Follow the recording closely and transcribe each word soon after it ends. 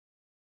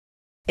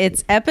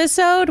It's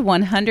episode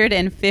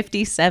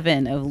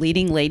 157 of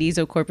Leading Ladies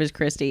of Corpus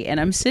Christi, and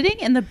I'm sitting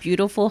in the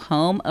beautiful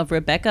home of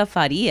Rebecca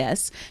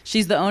Farias.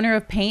 She's the owner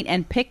of Paint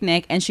and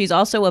Picnic, and she's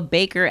also a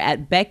baker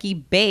at Becky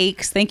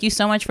Bakes. Thank you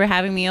so much for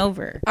having me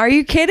over. Are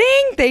you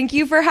kidding? Thank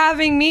you for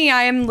having me.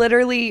 I am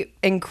literally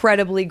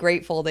incredibly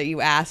grateful that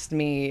you asked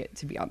me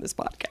to be on this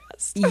podcast.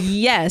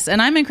 Yes, and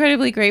I'm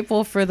incredibly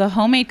grateful for the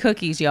homemade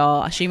cookies,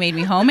 y'all. She made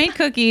me homemade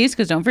cookies,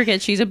 because don't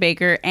forget she's a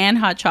baker, and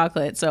hot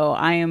chocolate, so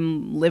I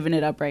am living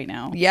it up right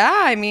now. Yeah,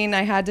 I mean,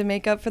 I had to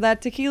make up for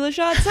that tequila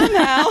shot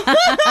somehow.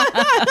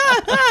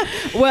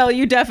 Well,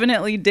 you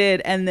definitely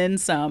did, and then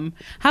some.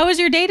 How was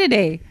your day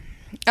today?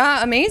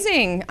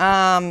 Amazing.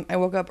 I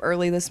woke up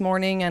early this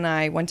morning and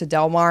I went to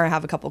Del Mar. I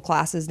have a couple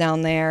classes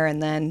down there,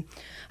 and then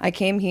I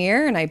came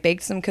here and I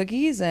baked some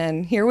cookies,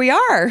 and here we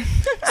are.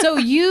 So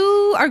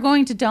you are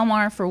going to Del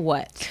Mar for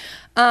what?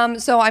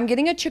 So I'm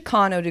getting a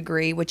Chicano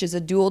degree, which is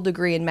a dual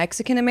degree in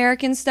Mexican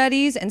American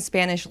Studies and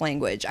Spanish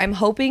language. I'm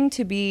hoping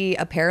to be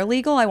a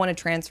paralegal. I want to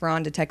transfer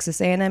on to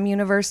Texas A&M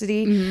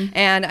University,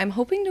 and I'm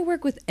hoping to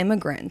work with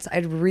immigrants.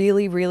 I'd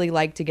really, really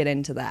like to get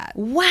into that.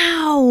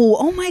 Wow.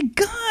 Oh my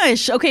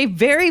gosh. Okay.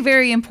 Very,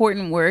 very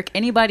important work.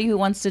 Anybody who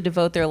wants to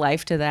devote their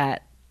life to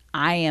that,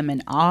 I am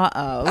in awe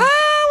of.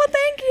 Oh, well,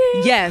 thank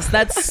you. Yes,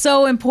 that's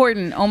so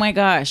important. Oh my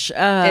gosh.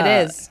 It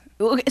is.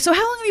 Okay, so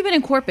how long have you been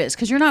in Corpus?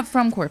 Because you're not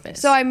from Corpus.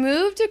 So I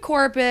moved to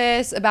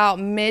Corpus about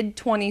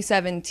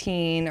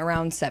mid-2017,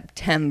 around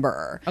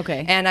September.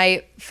 Okay. And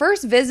I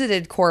first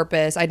visited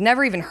Corpus. I'd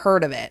never even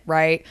heard of it,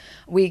 right?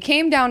 We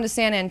came down to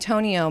San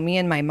Antonio, me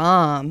and my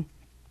mom,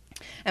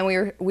 and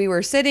we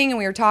were sitting and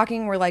we were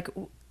talking. We're like,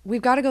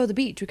 we've got to go to the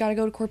beach. We got to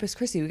go to Corpus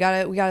Christi. We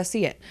got to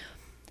see it.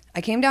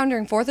 I came down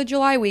during 4th of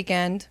July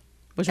weekend.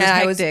 Which was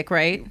hectic,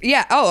 right?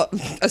 Yeah. Oh,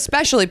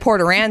 especially Port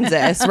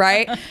Aransas,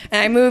 right?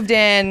 And I moved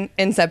in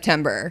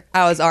September.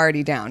 I was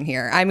already down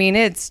here. I mean,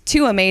 it's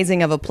too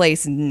amazing of a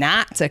place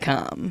not to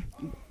come.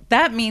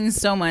 That means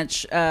so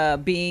much,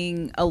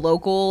 being a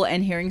local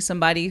and hearing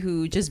somebody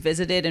who just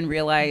visited and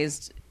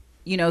realized,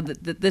 you know,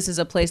 that this is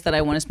a place that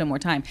I want to spend more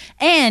time.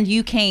 And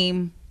you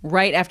came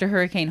right after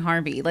Hurricane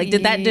Harvey. Like,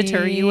 did that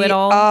deter you at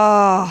all?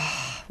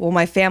 Oh. Well,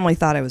 my family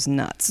thought I was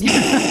nuts.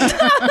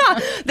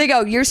 They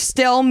go, "You're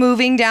still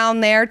moving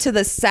down there to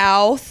the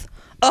south?"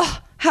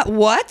 Ugh,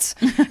 what?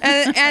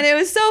 And it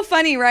was so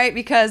funny, right?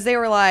 Because they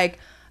were like,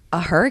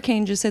 a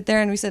hurricane just hit there,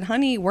 and we said,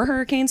 "Honey, we're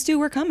hurricanes too.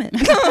 We're coming."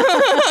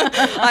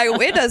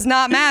 It does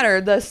not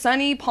matter. The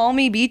sunny,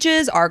 palmy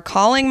beaches are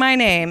calling my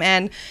name.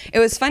 And it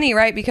was funny,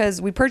 right?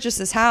 Because we purchased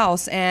this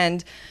house,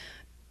 and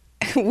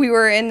we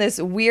were in this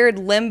weird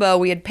limbo.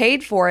 We had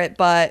paid for it,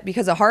 but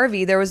because of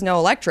Harvey, there was no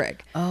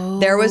electric.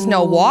 Oh. There was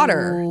no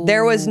water.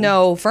 There was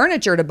no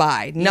furniture to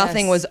buy.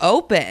 Nothing was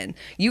open.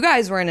 You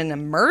guys were in an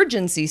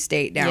emergency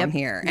state down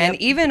here. And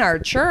even our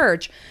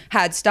church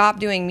had stopped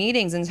doing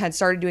meetings and had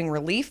started doing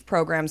relief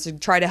programs to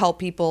try to help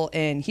people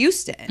in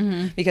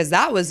Houston, because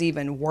that was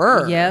even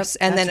worse.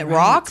 And then at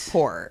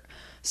Rockport.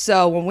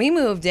 So when we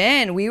moved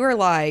in, we were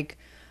like,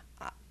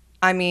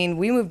 I mean,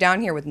 we moved down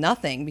here with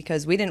nothing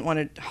because we didn't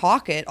want to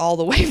hawk it all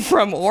the way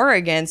from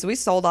Oregon. So we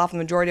sold off the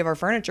majority of our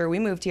furniture. We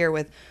moved here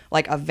with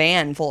like a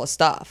van full of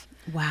stuff.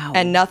 Wow.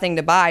 And nothing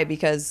to buy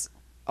because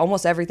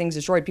almost everything's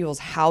destroyed. People's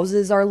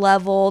houses are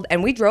leveled.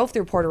 And we drove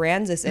through Port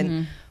Aransas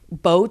and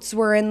boats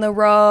were in the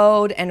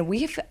road. And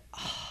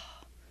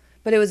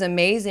but it was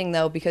amazing,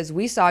 though, because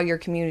we saw your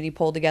community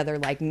pull together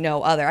like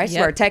no other. I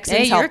swear,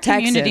 Texans help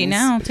Texans. Community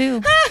now,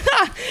 too.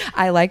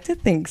 I like to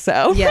think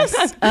so.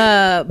 Yes.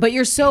 But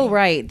you're so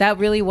right. That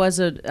really was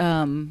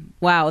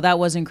wow, that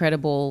was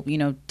incredible. You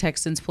know,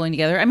 Texans pulling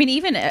together. I mean,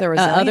 even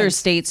other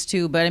states,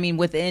 too. But I mean,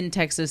 within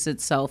Texas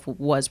itself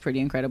was pretty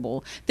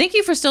incredible. Thank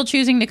you for still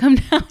choosing to come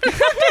down.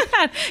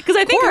 Because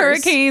I think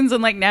hurricanes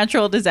and like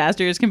natural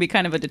disasters can be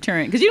kind of a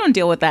deterrent because you don't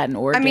deal with that in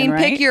Oregon. I mean,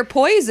 right? pick your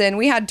poison.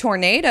 We had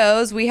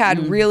tornadoes. We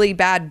had really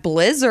bad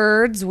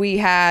blizzards. We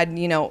had,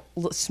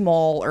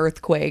 small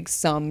earthquakes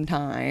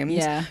sometimes.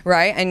 Yeah.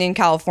 Right. And in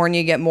California,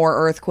 you get more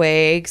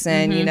earthquakes.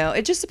 And,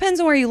 it just depends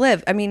on where you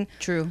live. I mean,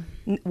 true.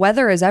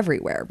 Weather is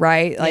everywhere,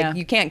 right? Like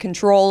you can't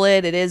control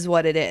it. It is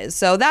what it is.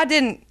 So that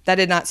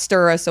did not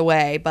stir us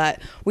away,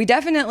 but we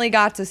definitely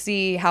got to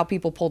see how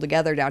people pull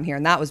together down here.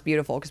 And that was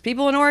beautiful because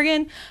people in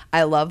Oregon,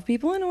 I love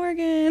people in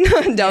Oregon.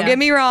 Don't get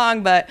me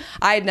wrong, but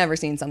I had never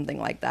seen something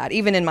like that.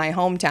 Even in my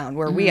hometown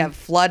where we have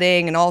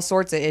flooding and all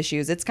sorts of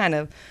issues, it's kind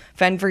of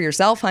fend for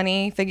yourself,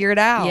 honey. Figure it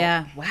out.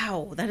 Yeah.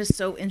 Wow. That is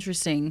so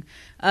interesting.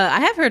 I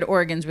have heard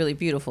Oregon's really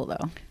beautiful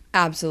though.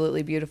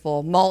 Absolutely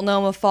beautiful.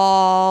 Multnomah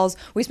Falls.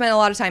 We spent a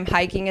lot of time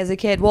hiking as a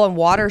kid. Well, in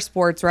water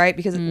sports, right?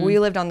 Because we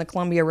lived on the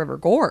Columbia River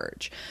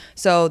Gorge.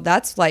 So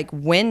that's like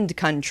wind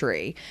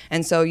country.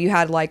 And so you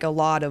had like a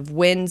lot of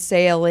wind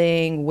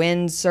sailing,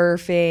 wind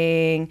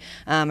surfing.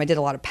 I did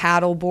a lot of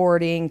paddle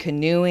boarding,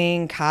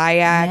 canoeing,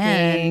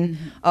 kayaking. Man.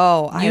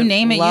 Oh, you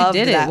name it, you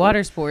did it.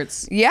 Water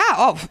sports. Yeah.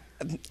 Oh,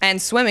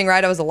 and swimming,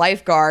 right? I was a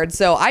lifeguard.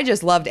 So I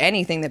just loved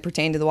anything that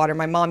pertained to the water.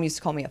 My mom used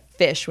to call me a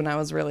fish when I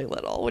was really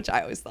little, which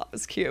I always thought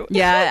was cute.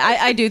 Yeah,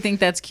 I do think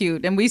that's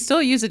cute. And we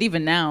still use it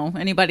even now.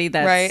 Anybody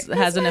that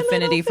has an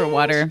affinity for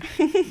water,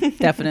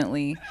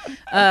 definitely.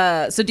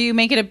 So do you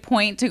make it a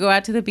point to go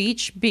out to the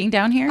beach being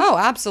down here? Oh,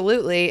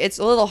 absolutely. It's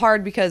a little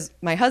hard because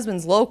my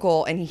husband's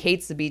local and he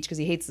hates the beach because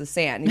he hates the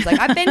sand. He's like,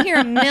 I've been here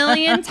a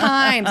million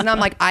times. And I'm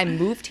like, I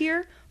moved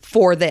here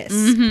for this.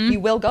 You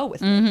will go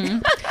with me.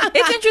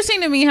 It's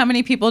interesting to me how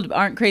many people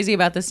aren't crazy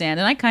about the sand,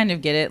 and I kind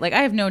of get it. Like,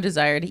 I have no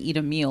desire to eat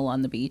a meal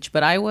on the beach,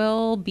 but I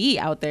will be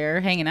out there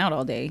hanging out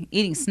all day,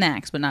 eating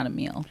snacks, but not a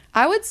meal.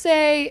 I would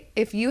say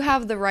if you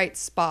have the right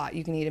spot,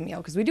 you can eat a meal,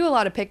 because we do a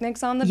lot of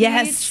picnics on the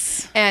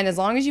beach. And as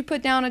long as you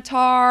put down a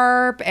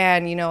tarp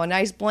and, you know, a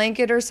nice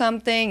blanket or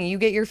something, you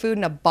get your food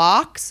in a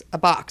box,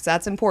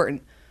 that's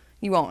important.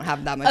 You won't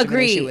have that much of an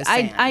issue with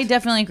sand. I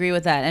definitely agree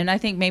with that. And I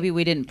think maybe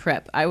we didn't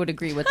prep. I would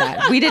agree with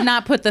that. We did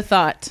not put the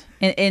thought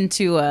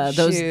into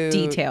those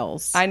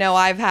details. I know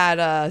I've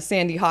had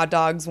sandy hot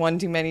dogs one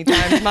too many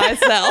times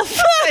myself.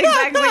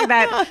 Exactly,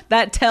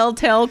 that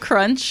telltale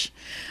crunch.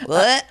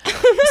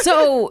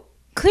 So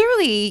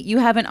clearly you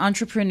have an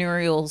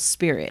entrepreneurial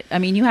spirit. I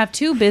mean, you have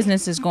 2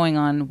 businesses going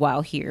on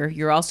while here.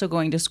 You're also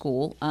going to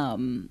school.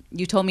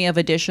 You told me of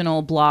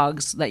additional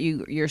blogs that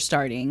you're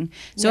starting.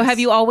 So have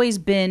you always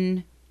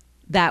been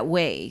that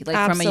way, like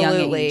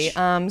Absolutely.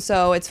 From a young age?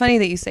 So it's funny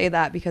that you say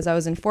that, because I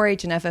was in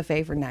 4-H and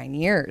FFA for 9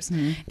 years.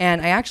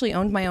 And I actually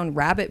owned my own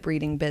rabbit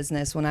breeding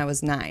business when I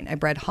was 9. I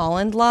bred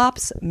Holland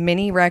Lops,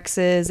 Mini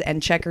Rexes,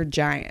 and Checkered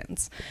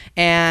Giants.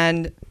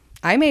 And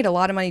I made a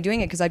lot of money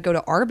doing it because I'd go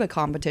to ARBA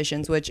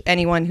competitions, which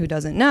anyone who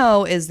doesn't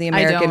know is the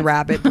American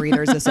Rabbit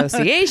Breeders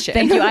Association.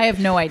 Thank you. I have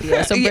no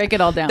idea. So break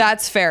it all down.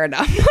 That's fair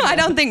enough. I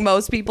don't think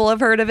most people have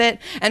heard of it.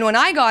 And when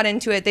I got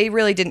into it, they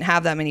really didn't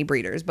have that many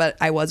breeders. But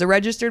I was a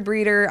registered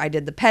breeder. I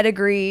did the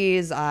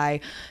pedigrees. I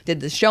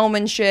did the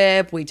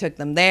showmanship. We took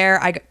them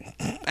there. I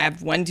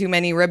have one too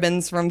many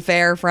ribbons from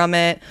fair from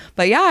it.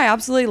 But yeah, I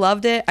absolutely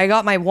loved it. I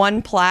got my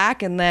 1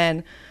 plaque, and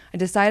then I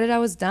decided I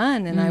was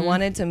done, and I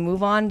wanted to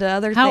move on to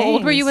other things. How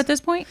old were you at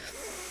this point?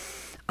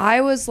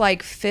 I was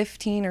like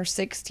 15 or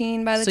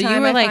 16 by the time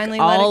you were I finally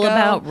all let it go.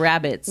 About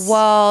rabbits.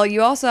 Well,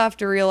 you also have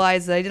to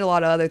realize that I did a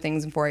lot of other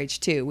things in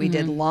 4-H too. We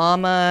did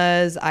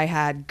llamas, I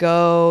had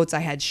goats, I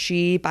had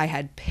sheep, I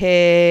had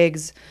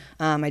pigs,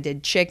 I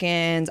did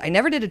chickens. I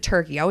never did a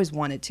turkey. I always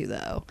wanted to,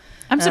 though.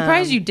 I'm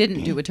surprised you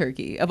didn't do a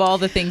turkey of all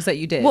the things that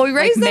you did. Well, we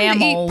raised them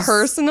to eat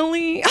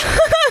personally.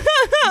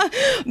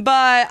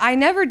 But I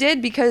never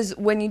did, because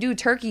when you do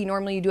turkey,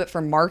 normally you do it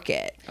for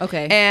market.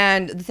 Okay.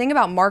 And the thing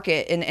about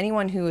market, and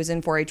anyone who is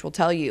in 4-H will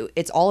tell you,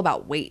 it's all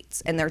about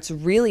weights. And that's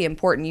really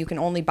important. You can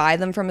only buy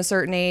them from a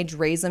certain age,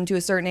 raise them to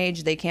a certain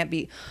age. They can't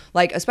be,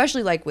 like,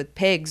 especially like with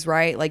pigs,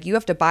 right? Like, you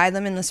have to buy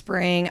them in the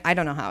spring. I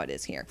don't know how it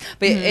is here.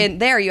 But in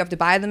there, you have to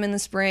buy them in the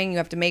spring. You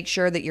have to make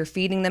sure that you're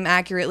feeding them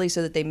accurately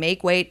so that they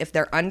make weight. If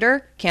they're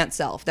under, can't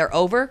sell. If they're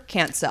over,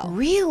 can't sell.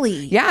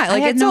 Really? Yeah,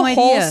 like it's a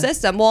whole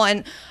system. Well,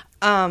 and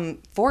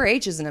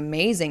 4-H is an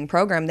amazing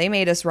program. They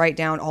made us write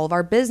down all of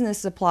our business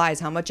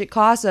supplies, how much it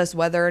costs us,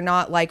 whether or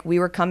not like we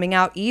were coming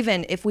out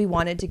even if we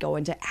wanted to go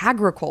into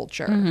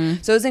agriculture.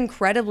 So it was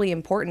incredibly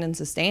important and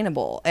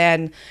sustainable.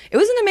 And it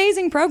was an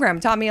amazing program.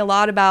 It taught me a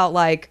lot about,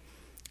 like,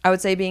 I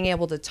would say, being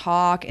able to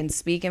talk and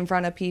speak in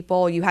front of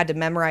people. You had to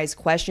memorize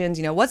questions.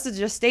 You know, what's the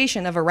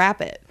gestation of a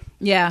rabbit?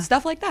 Yeah.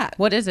 Stuff like that.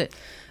 What is it?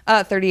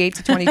 38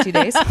 to 22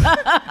 days.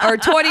 Or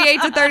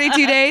 28 to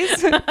 32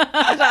 days.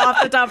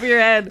 Off the top of your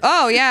head.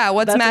 Oh, yeah.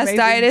 What's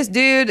mastitis?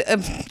 Dude,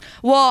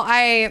 well,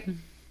 I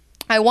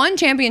won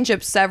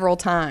championships several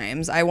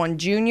times. I won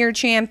junior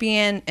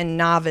champion and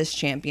novice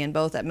champion,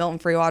 both at Milton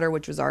Freewater,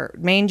 which was our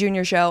main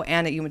junior show,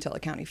 and at Umatilla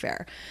County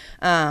Fair.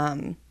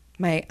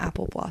 My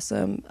apple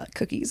blossom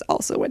cookies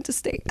also went to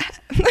state.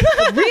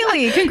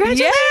 Really? Congratulations.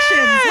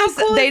 Yes. How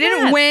cool They is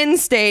didn't that? win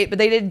state, but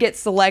they did get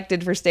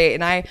selected for state.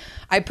 And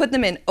I put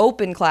them in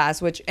open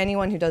class, which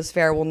anyone who does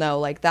fair will know.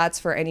 Like, that's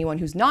for anyone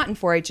who's not in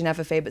 4-H and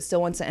FFA, but still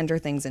wants to enter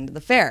things into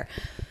the fair.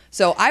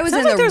 So I was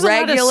in the there's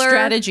regular a lot of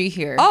strategy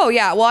here. Oh,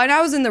 yeah. Well, and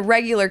I was in the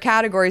regular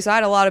category. So I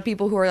had a lot of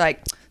people who were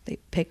like, they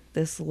picked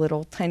this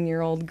little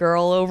 10-year-old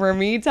girl over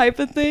me type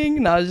of thing.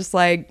 And I was just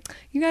like,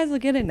 you guys will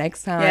get it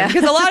next time.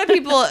 Because a lot of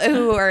people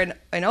who are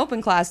in open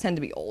class tend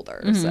to be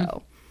older.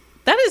 So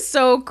that is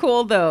so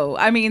cool, though.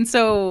 I mean,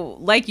 so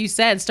like you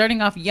said,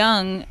 starting off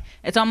young,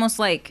 it's almost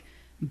like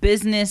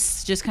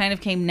business just kind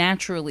of came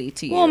naturally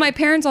to you. Well, my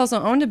parents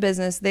also owned a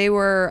business. They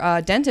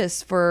were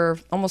dentists for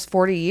almost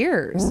 40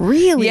 years.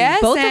 Really?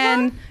 Yes. Both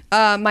and of them?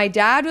 My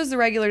dad was the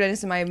regular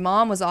dentist, and my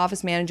mom was the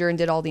office manager and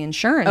did all the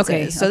insurances.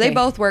 Okay, so they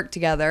both worked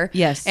together.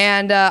 Yes.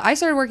 And I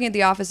started working at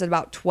the office at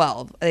about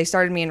 12. They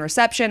started me in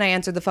reception. I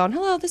answered the phone.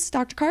 Hello, this is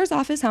Dr. Carr's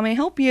office. How may I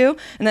help you?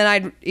 And then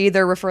I'd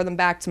either refer them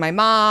back to my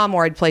mom,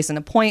 or I'd place an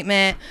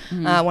appointment.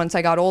 Once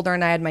I got older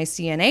and I had my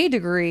CNA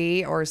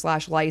degree or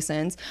 /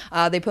 license,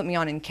 they put me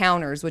on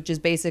encounters, which is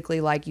basically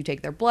like you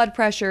take their blood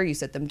pressure, you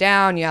sit them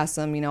down, you ask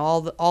them, you know,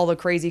 all the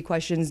crazy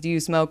questions. Do you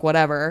smoke?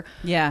 Whatever.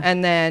 Yeah.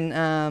 And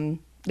then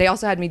They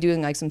also had me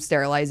doing like some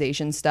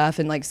sterilization stuff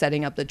and like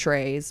setting up the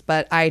trays,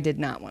 but I did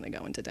not want to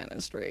go into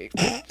dentistry.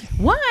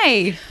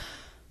 Why?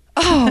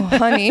 Oh,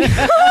 honey.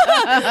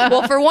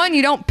 Well, for one,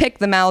 you don't pick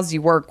the mouths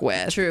you work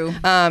with. True.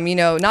 Not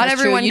That's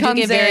everyone true. You comes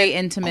do get very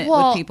in. intimate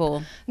with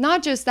people.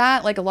 Not just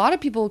that, like a lot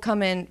of people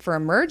come in for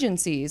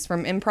emergencies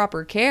from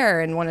improper care,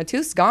 and when a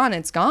tooth's gone,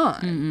 it's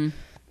gone. Mm-mm.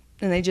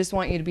 And they just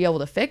want you to be able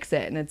to fix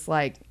it. And it's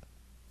like,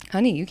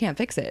 honey, you can't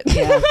fix it.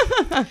 Yeah.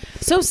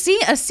 So a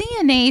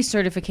CNA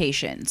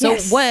certification. So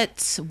yes.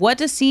 what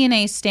does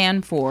CNA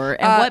stand for,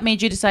 and what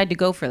made you decide to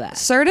go for that?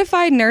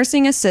 Certified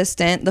Nursing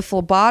Assistant. The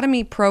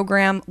phlebotomy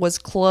program was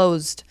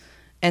closed.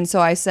 And so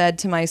I said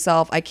to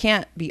myself, I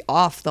can't be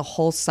off the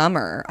whole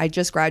summer. I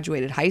just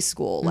graduated high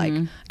school. Like,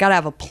 got to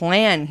have a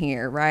plan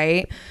here,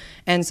 right?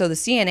 And so the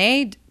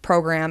CNA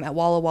program at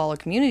Walla Walla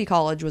Community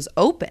College was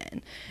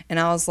open. And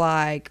I was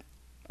like,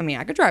 I mean,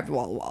 I could drive to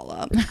Walla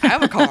Walla. I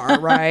have a car,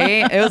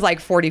 right? It was like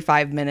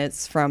 45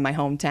 minutes from my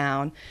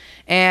hometown.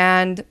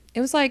 And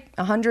it was like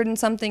 100 and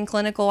something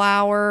clinical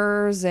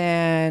hours.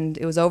 And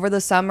it was over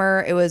the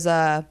summer. It was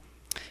a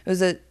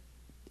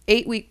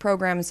 8-week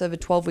program instead of a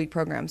 12-week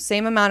program.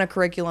 Same amount of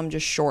curriculum,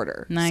 just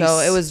shorter. Nice. So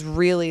it was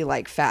really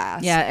like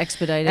fast. Yeah,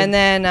 expedited. And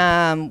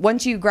then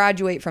once you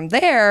graduate from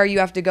there, you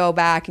have to go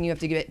back and you have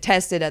to get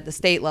tested at the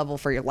state level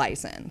for your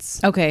license.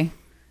 Okay.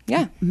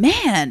 Yeah.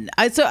 Man.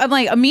 So I'm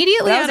like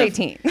immediately I was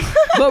 18.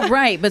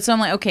 But so I'm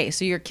like, okay,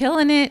 so you're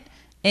killing it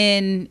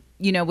in,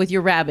 with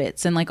your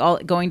rabbits and like all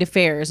going to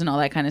fairs and all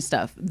that kind of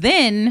stuff.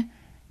 Then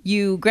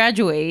you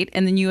graduate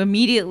and then you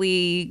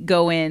immediately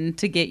go in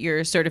to get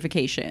your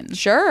certification.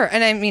 Sure.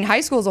 And I mean,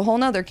 high school is a whole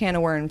nother can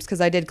of worms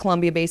because I did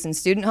Columbia Basin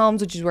Student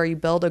Homes, which is where you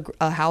build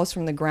a house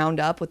from the ground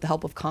up with the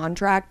help of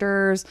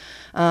contractors.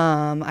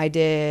 I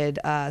did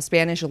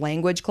Spanish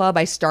language club.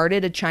 I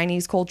started a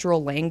Chinese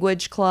cultural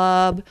language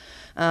club.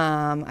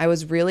 I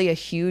was really a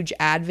huge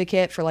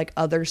advocate for like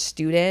other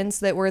students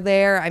that were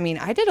there. I mean,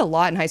 I did a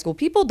lot in high school.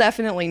 People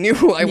definitely knew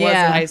who I was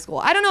in high school.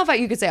 I don't know if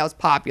you could say I was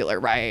popular,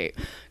 right?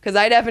 Because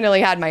I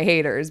definitely had my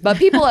haters, but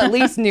people at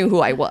least knew who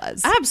I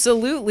was.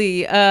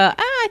 Absolutely.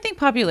 I think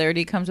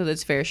popularity comes with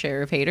its fair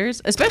share of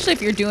haters, especially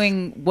if you're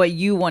doing what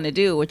you want to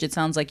do, which it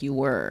sounds like you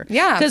were.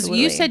 Yeah, because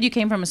you said you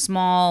came from a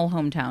small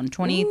hometown,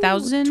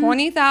 20,000?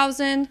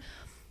 20,000.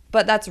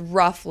 But that's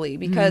roughly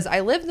because I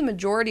lived the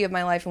majority of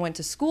my life and went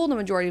to school the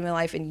majority of my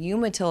life in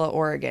Umatilla,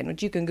 Oregon,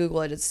 which you can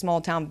Google it. It's a small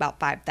town, about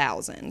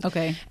 5,000.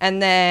 Okay.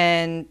 And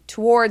then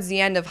towards the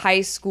end of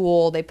high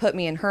school, they put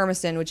me in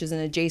Hermiston, which is an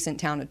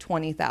adjacent town of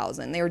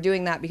 20,000. They were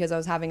doing that because I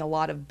was having a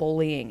lot of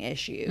bullying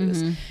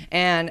issues.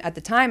 And at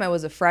the time, I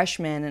was a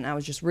freshman and I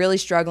was just really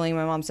struggling.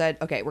 My mom said,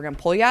 okay, we're going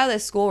to pull you out of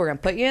this school. We're going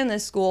to put you in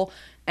this school.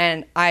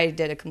 And I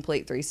did a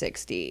complete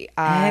 360.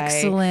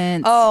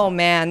 Excellent. Oh,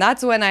 man.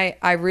 That's when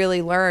I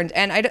really learned.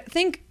 And I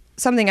think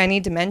something I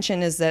need to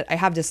mention is that I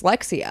have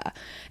dyslexia.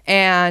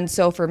 And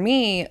so for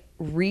me,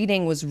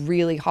 reading was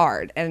really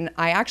hard. And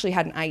I actually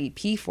had an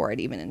IEP for it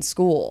even in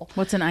school.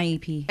 What's an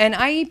IEP? An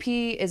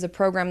IEP is a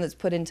program that's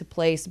put into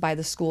place by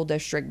the school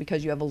district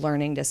because you have a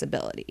learning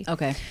disability.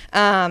 Okay.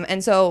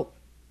 And so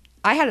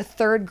I had a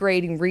third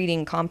grade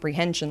reading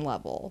comprehension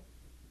level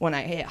when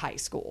I hit high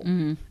school.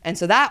 And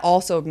so that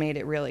also made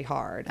it really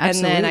hard.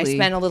 Absolutely. And then I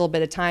spent a little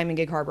bit of time in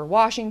Gig Harbor,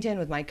 Washington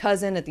with my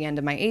cousin at the end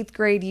of my 8th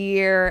grade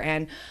year.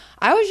 And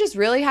I was just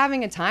really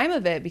having a time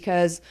of it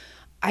because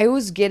I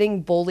was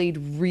getting bullied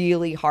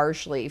really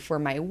harshly for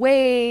my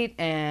weight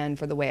and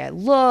for the way I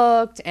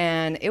looked.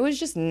 And it was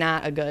just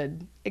not a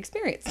good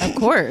experience. Of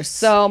course.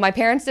 So my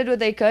parents did what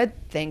they could.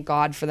 Thank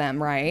God for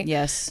them, right?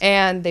 Yes.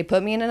 And they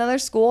put me in another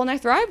school and I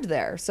thrived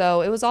there.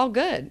 So it was all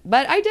good.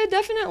 But I did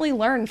definitely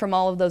learn from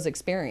all of those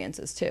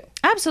experiences too.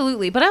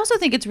 Absolutely. But I also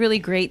think it's really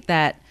great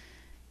that,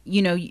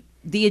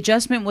 the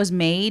adjustment was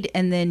made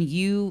and then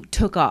you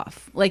took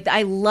off. Like,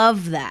 I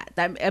love that.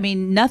 I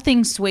mean,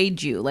 nothing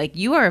swayed you. Like,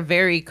 you are a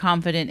very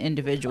confident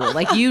individual.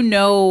 Like, you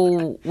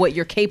know what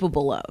you're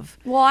capable of.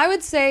 Well, I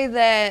would say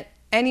that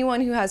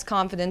anyone who has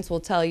confidence will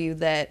tell you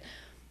that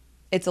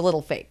it's a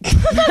little fake.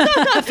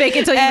 Fake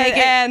until you make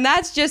it. And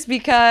that's just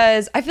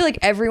because I feel like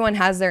everyone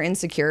has their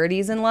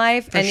insecurities in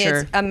life. For and sure.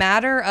 It's a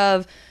matter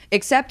of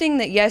accepting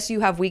that, yes,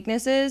 you have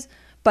weaknesses,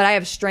 but I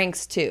have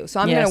strengths too. So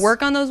I'm going to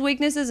work on those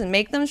weaknesses and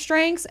make them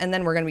strengths, and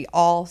then we're going to be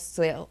all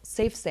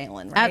safe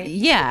sailing, right?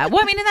 Yeah. Well,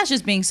 I mean, and that's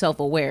just being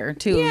self-aware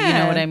too. Yeah, you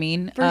know what I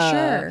mean? For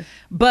sure.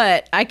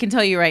 But I can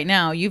tell you right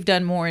now, you've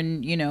done more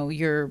in,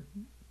 your,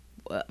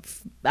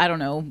 I don't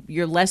know,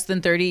 you're less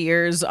than 30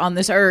 years on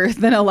this earth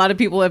than a lot of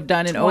people have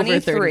done in over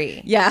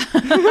 30. Yeah.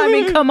 I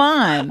mean, come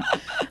on.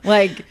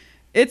 Like,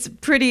 it's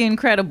pretty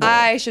incredible.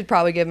 I should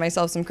probably give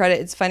myself some credit.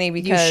 It's funny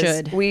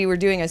because we were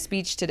doing a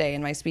speech today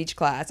in my speech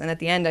class, and at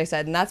the end I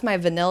said, and that's my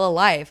vanilla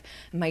life.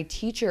 And my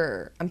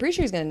teacher, I'm pretty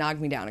sure he's going to knock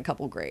me down a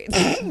couple grades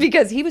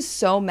because he was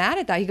so mad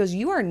at that. He goes,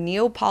 you are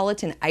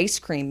Neapolitan ice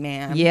cream,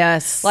 man.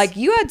 Yes. Like,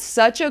 you had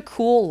such a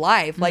cool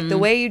life. Like, the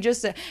way you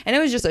just, and it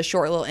was just a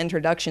short little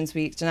introduction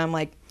speech, and I'm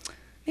like,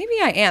 maybe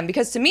I am,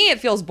 because to me it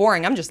feels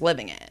boring. I'm just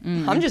living it.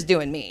 I'm just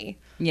doing me.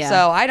 Yeah.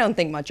 So I don't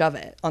think much of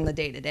it on the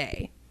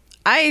day-to-day.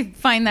 I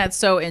find that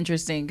so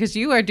interesting because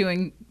you are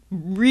doing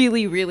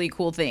really, really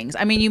cool things.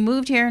 I mean, you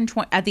moved here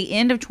at the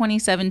end of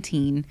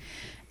 2017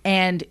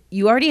 and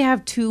you already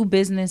have 2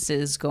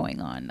 businesses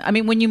going on. I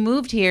mean, when you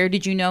moved here,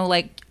 did you know,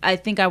 like, I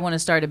think I want to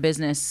start a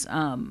business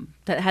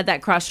that had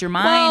that crossed your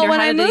mind? Well,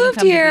 when I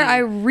moved here, I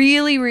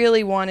really,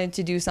 really wanted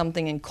to do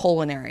something in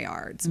culinary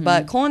arts. Mm-hmm.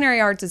 But culinary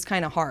arts is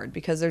kind of hard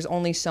because there's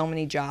only so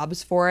many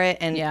jobs for it.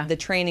 And the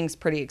training's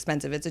pretty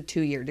expensive. It's a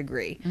 2-year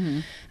degree.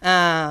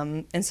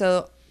 Mm-hmm. And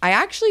so I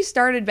actually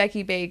started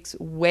Becky Bakes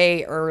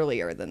way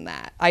earlier than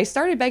that. I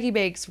started Becky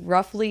Bakes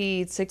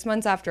roughly 6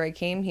 months after I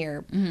came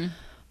here. Mm-hmm.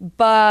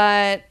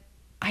 But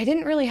I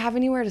didn't really have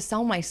anywhere to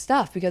sell my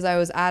stuff because I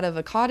was out of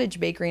a cottage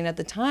bakery, and at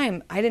the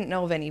time I didn't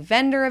know of any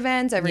vendor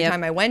events. Every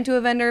time I went to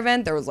a vendor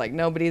event, there was like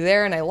nobody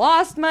there, and I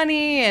lost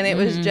money, and it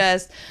was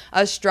just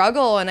a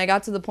struggle. And I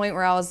got to the point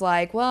where I was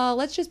like, well,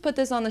 let's just put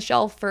this on the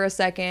shelf for a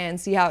second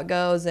and see how it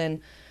goes. And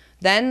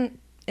then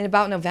in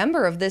about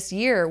November of this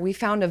year, we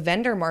found a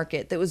vendor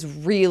market that was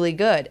really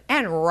good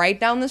and right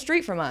down the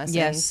street from us.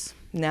 Yes. And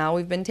now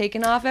we've been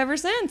taking off ever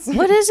since.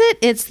 What is it?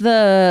 It's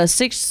the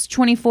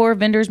 624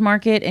 Vendors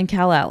Market in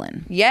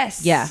Calallen.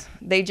 Yes. Yeah.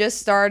 They just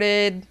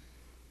started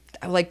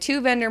like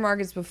 2 vendor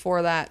markets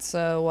before that.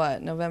 So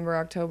what? November,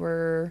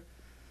 October,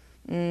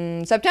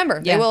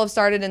 September. Yeah. They will have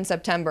started in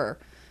September.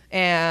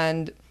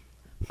 And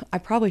I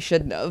probably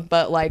shouldn't have.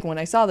 But like when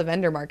I saw the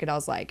vendor market, I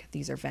was like,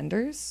 these are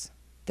vendors?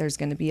 There's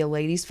going to be a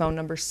lady's phone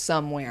number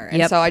somewhere.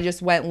 And so I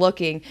just went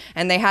looking,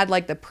 and they had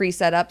like the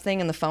pre-set up thing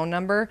and the phone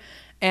number.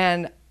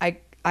 And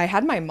I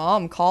had my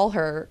mom call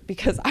her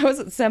because I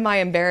was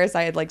semi-embarrassed.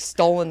 I had like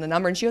stolen the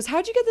number, and she goes,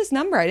 how'd you get this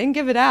number? I didn't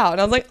give it out.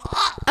 And I was like,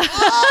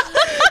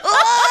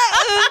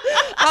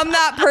 I'm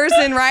that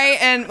person, right?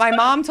 And my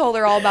mom told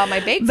her all about my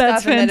bake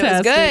stuff and that it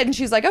was good. And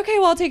she's like, okay,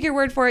 well, I'll take your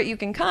word for it. You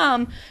can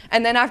come.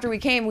 And then after we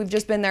came, we've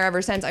just been there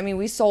ever since. I mean,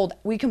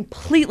 we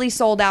completely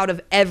sold out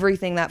of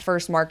everything that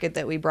first market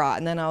that we brought.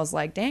 And then I was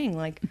like, dang,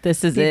 like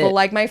this is people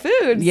like my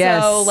food.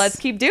 Yes. So let's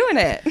keep doing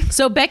it.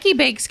 So Becky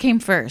Bakes came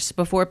first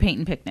before Paint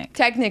and Picnic.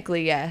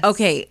 Technically, yes.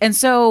 Okay. And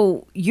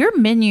so your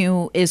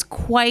menu is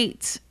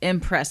quite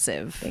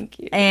impressive. Thank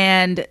you.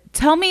 And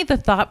tell me the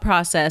thought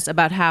process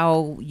about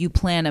how you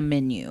plan a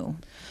menu.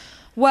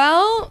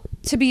 Well,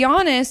 to be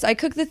honest, I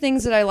cook the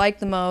things that I like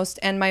the most,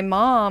 and my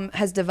mom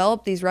has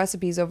developed these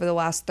recipes over the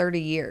last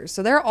 30 years.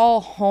 So they're all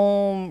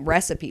home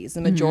recipes,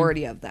 the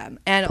majority of them.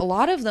 And a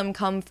lot of them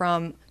come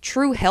from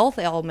true health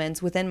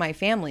elements within my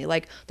family.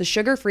 Like the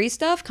sugar-free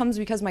stuff comes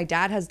because my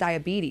dad has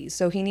diabetes,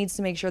 so he needs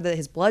to make sure that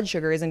his blood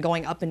sugar isn't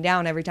going up and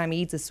down every time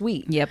he eats a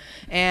sweet. Yep.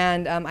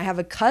 And I have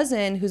a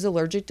cousin who's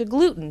allergic to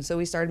gluten, so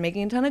we started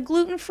making a ton of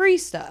gluten-free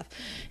stuff.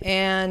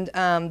 And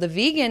the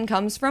vegan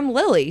comes from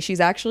Lily. She's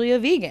actually a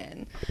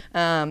vegan.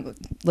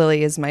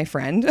 Lily is my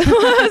friend.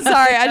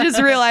 Sorry, I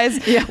just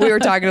realized we were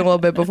talking a little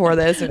bit before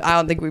this, and I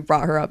don't think we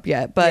brought her up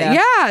yet. But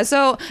yeah,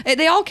 so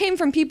they all came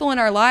from people in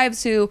our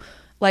lives who,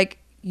 like,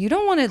 you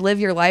don't want to live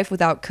your life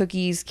without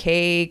cookies,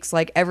 cakes,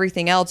 like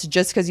everything else,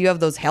 just because you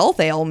have those health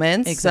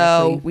ailments.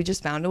 Exactly. So we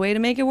just found a way to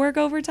make it work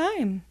over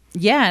time.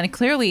 Yeah, and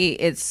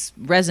clearly it's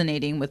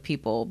resonating with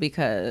people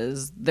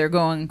because they're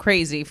going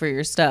crazy for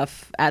your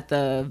stuff at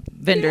the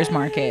vendors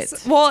market.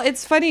 Well,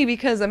 it's funny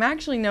because I'm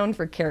actually known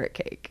for carrot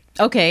cake.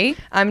 Okay.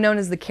 I'm known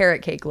as the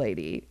carrot cake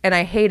lady, and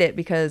I hate it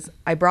because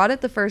I brought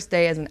it the first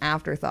day as an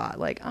afterthought.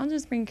 Like, I'll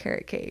just bring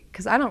carrot cake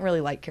because I don't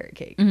really like carrot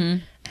cake.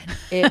 Mm-hmm.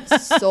 It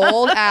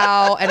sold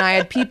out, and I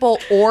had people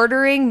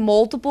ordering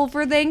multiple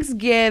for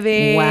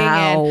Thanksgiving.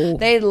 Wow. And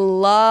they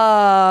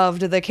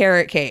loved the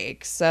carrot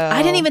cake. So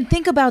I didn't even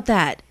think about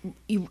that.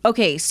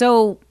 Okay,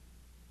 so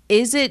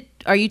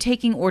are you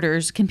taking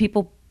orders? Can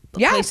people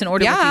place an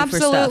order with you for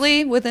stuff? Yeah,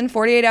 absolutely. Within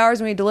 48 hours,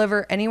 and we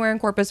deliver anywhere in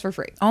Corpus for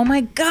free. Oh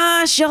my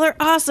gosh, y'all are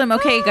awesome.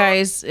 Okay,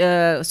 guys,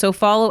 so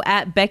follow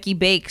at Becky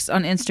Bakes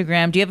on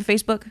Instagram. Do you have a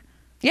Facebook?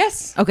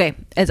 Yes. Okay.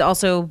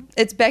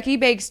 It's Becky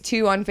Bakes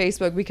 2 on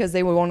Facebook because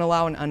they won't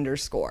allow an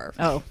underscore.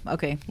 Oh,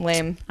 okay.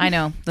 Lame. I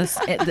know.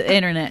 The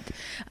internet.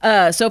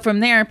 So from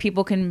there,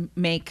 people can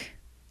make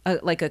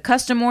like a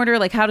custom order.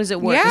 Like, how does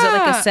it work? Yeah. Is it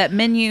like a set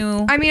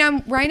menu? I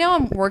mean, right now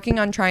I'm working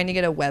on trying to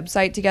get a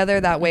website together.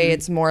 That way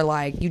it's more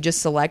like you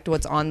just select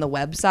what's on the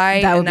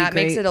website. That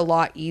makes it a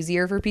lot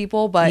easier for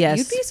people. But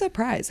you'd be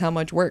surprised how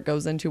much work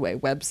goes into a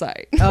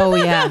website. Oh,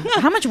 yeah.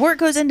 How much work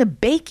goes into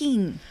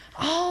baking?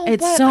 Oh,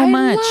 it's so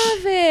much. I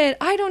love it.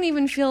 I don't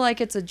even feel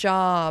like it's a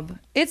job.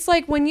 It's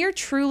like when you're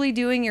truly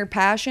doing your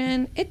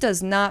passion, it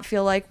does not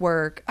feel like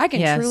work. I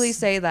can truly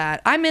say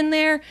that. I'm in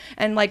there,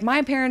 and like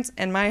my parents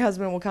and my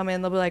husband will come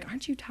in. They'll be like,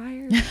 "Aren't you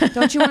tired?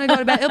 Don't you want to go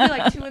to bed?" It'll be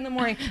like 2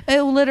 a.m.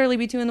 It'll literally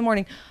be 2 a.m.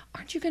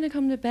 Aren't you going to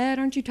come to bed?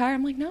 Aren't you tired?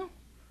 I'm like, no.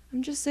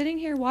 I'm just sitting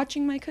here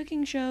watching my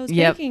cooking shows,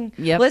 baking,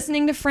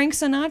 listening to Frank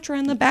Sinatra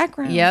in the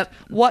background. Yep.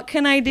 What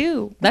can I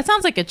do? That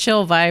sounds like a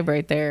chill vibe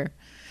right there.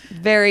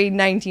 Very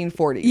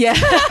 1940s. Yeah.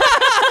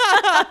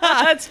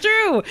 That's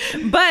true.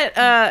 But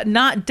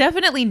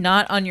definitely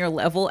not on your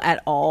level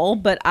at all.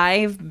 But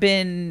I've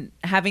been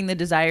having the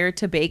desire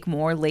to bake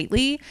more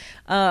lately.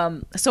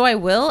 So I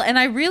will. And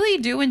I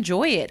really do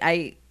enjoy it.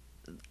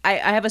 I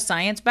have a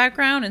science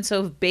background, and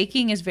so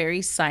baking is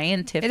very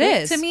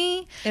scientific to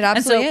me. It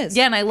absolutely is.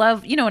 Yeah, and I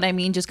love, you know what I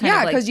mean, just kind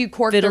of like because you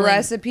cork the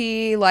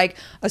recipe, like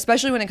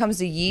especially when it comes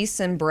to yeast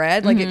and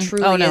bread, like it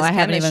truly is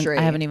chemistry.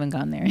 I haven't even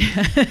gone there.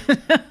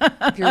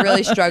 If you're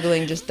really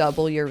struggling, just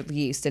double your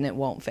yeast and it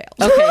won't fail.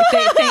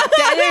 Okay,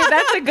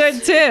 that's a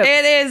good tip.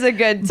 It is a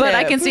good tip. But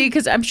I can see,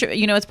 because I'm sure,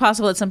 you know, it's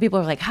possible that some people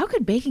are like, how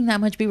could baking that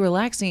much be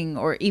relaxing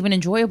or even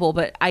enjoyable?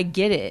 But I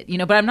get it, you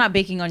know, but I'm not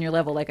baking on your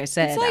level, like I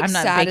said. It's like I'm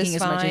not baking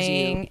as much as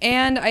you.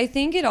 And I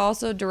think it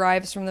also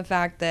derives from the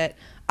fact that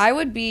I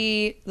would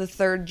be the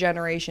third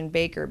generation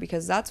baker,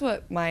 because that's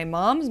what my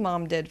mom's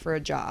mom did for a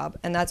job.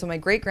 And that's when my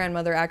great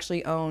grandmother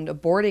actually owned a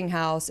boarding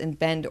house in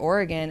Bend,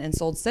 Oregon, and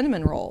sold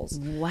cinnamon rolls.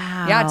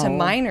 Wow. Yeah, to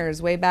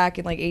minors way back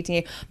in like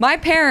 1880. My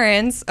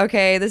parents,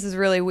 okay, this is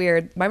really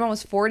weird. My mom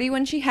was 40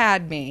 when she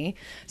had me.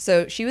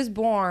 So she was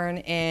born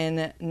in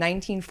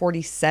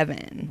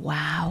 1947.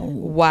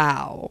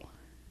 Wow.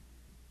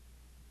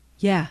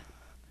 Yeah.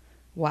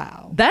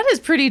 Wow. That is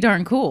pretty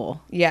darn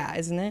cool. Yeah,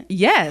 isn't it?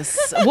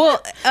 Yes.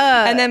 Well,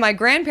 and then my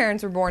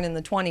grandparents were born in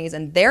the 20s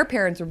and their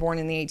parents were born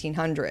in the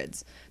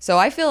 1800s. So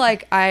I feel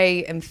like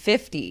I am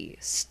 50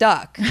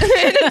 stuck in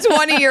a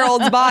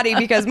 20-year-old's body,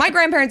 because my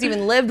grandparents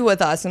even lived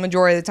with us the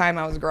majority of the time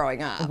I was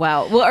growing up.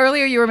 Wow. Well,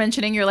 earlier you were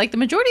mentioning you're like, the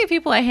majority of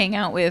people I hang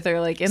out with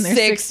are like in their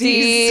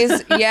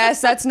 60s.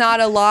 Yes, that's not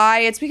a lie.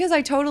 It's because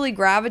I totally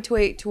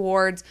gravitate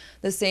towards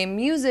the same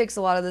musics,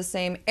 a lot of the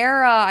same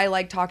era. I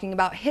like talking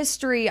about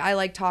history. I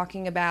like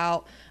talking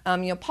about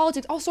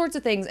politics, all sorts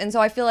of things. And so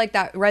I feel like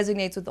that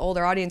resonates with the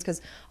older audience,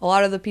 because a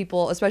lot of the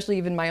people, especially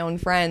even my own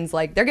friends,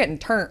 like they're getting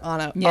turnt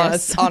on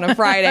a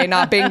Friday,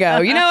 not bingo.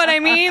 You know what I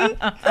mean?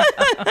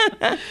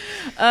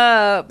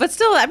 But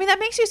still, I mean, that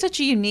makes you such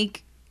a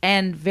unique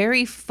and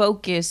very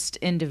focused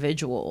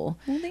individual.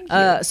 Well, thank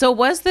you. So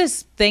was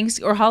this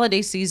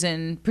holiday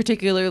season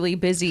particularly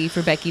busy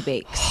for Becky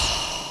Bakes?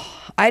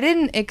 I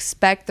didn't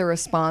expect the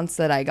response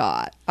that I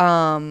got.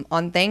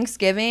 On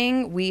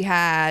Thanksgiving, we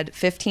had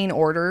 15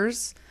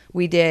 orders.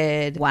 We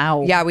did...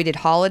 Wow. Yeah, we did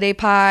holiday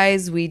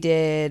pies. We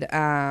did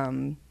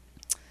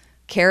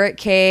carrot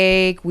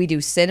cake. We do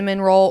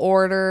cinnamon roll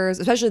orders,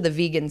 especially the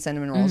vegan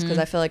cinnamon rolls, because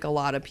I feel like a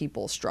lot of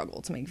people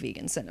struggle to make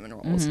vegan cinnamon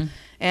rolls.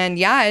 And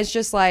yeah, it's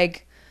just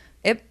like...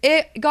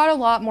 It got a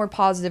lot more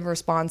positive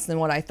response than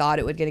what I thought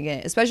it would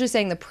get, especially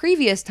saying the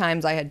previous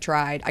times I had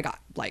tried, I got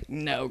like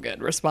no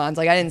good response.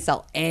 Like I didn't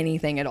sell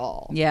anything at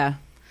all. Yeah.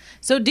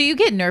 So do you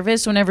get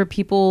nervous whenever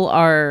people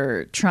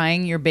are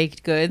trying your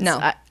baked goods?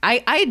 No.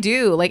 I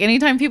do. Like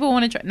anytime people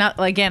want to try, not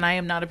again, I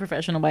am not a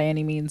professional by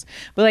any means,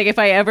 but like if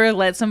I ever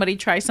let somebody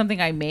try something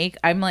I make,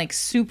 I'm like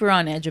super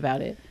on edge about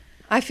it.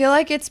 I feel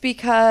like it's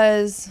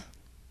because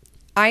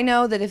I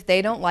know that if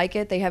they don't like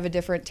it, they have a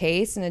different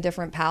taste and a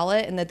different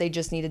palate, and that they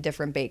just need a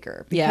different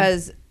baker.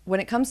 Because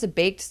when it comes to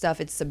baked stuff,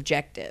 it's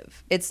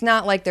subjective. It's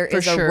not like there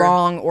is a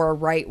wrong or a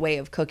right way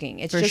of cooking.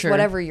 It's just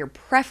whatever your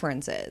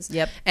preference is.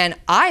 Yep. And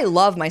I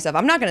love myself.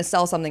 I'm not going to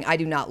sell something I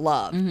do not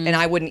love and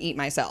I wouldn't eat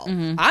myself.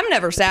 I'm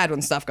never sad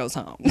when stuff goes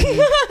home.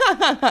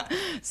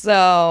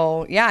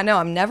 So, yeah, no,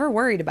 I'm never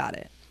worried about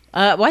it.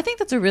 Well, I think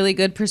that's a really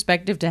good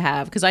perspective to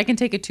have, because I can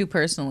take it too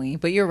personally.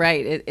 But you're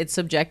right. It's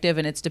subjective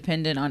and it's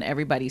dependent on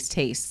everybody's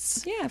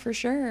tastes. Yeah, for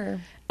sure.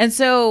 And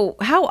so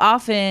how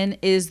often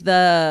is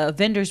the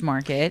vendors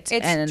market?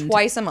 It's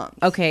twice a month.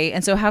 Okay.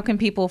 And so how can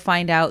people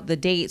find out the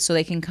date so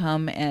they can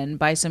come and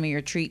buy some of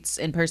your treats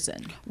in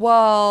person?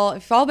 Well,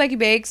 if you follow Becky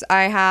Bakes,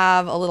 I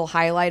have a little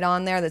highlight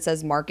on there that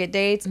says market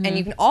dates. And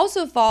you can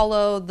also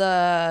follow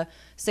the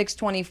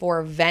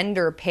 624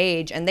 vendor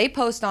page, and they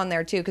post on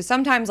there too, because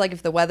sometimes like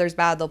if the weather's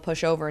bad, they'll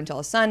push over until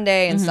a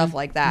Sunday and stuff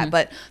like that.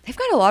 But they've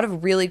got a lot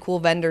of really cool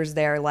vendors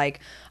there. Like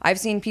I've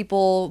seen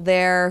people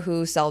there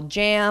who sell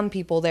jam,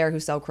 people there who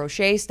sell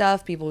crochet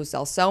stuff, people who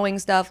sell sewing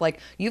stuff. Like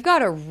you've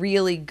got a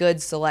really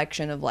good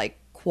selection of like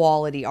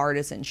quality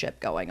artisanship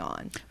going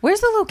on.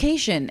 Where's the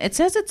location? It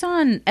says it's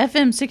on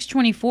FM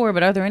 624,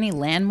 but are there any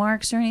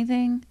landmarks or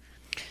anything?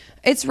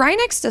 It's right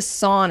next to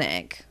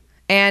Sonic.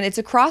 And it's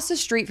across the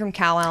street from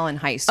Cal Allen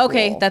High School.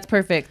 Okay, that's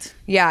perfect.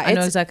 Yeah, I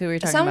know exactly what you're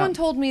talking about. Someone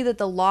told me that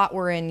the lot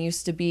we're in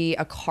used to be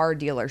a car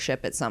dealership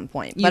at some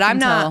point, but I'm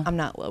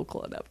not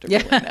local enough to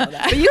really know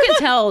that. But you can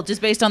tell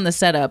just based on the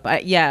setup.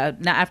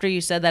 Now after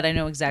you said that, I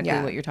know exactly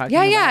what you're talking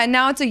about. Yeah, and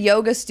now it's a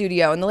yoga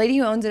studio, and the lady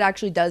who owns it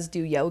actually does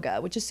do yoga,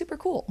 which is super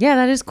cool. Yeah,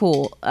 that is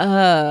cool.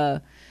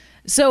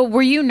 So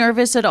were you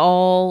nervous at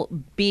all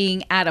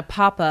being at a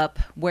pop-up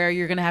where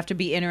you're going to have to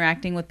be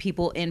interacting with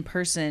people in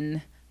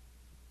person?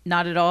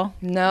 Not at all.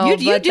 No,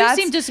 you do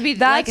seem just to be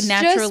like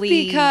naturally.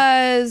 Just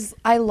because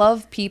I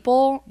love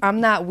people. I'm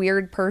that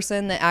weird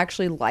person that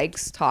actually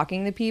likes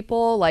talking to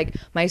people. Like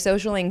my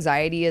social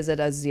anxiety is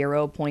at a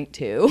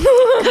 0.2.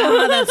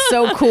 God, that's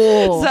so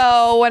cool.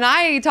 So when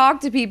I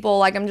talk to people,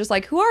 like I'm just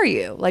like, who are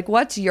you? Like,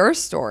 what's your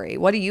story?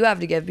 What do you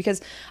have to give?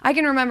 Because I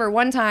can remember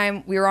one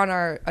time we were on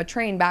a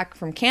train back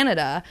from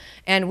Canada,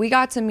 and we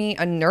got to meet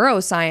a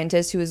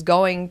neuroscientist who was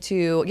going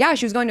to,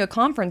 she was going to a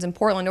conference in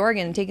Portland,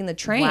 Oregon, and taking the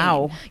train.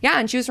 Wow. Yeah,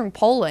 and she was was from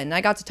Poland.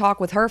 I got to talk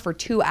with her for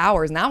 2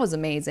 hours, and that was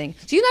amazing.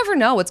 So you never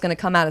know what's going to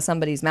come out of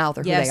somebody's mouth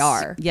or who they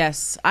are.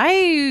 Yes,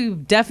 I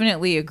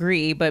definitely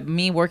agree. But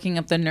me working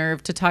up the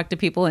nerve to talk to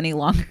people any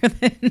longer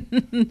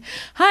than,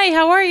 hi,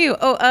 how are you?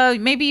 Oh,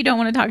 maybe you don't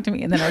want to talk to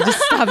me, and then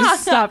I'll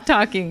just stop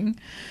talking.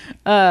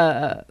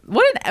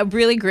 What a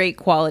really great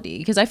quality,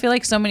 because I feel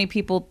like so many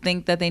people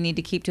think that they need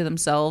to keep to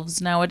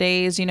themselves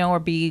nowadays, you know, or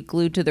be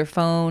glued to their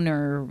phone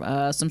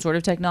or some sort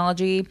of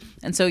technology.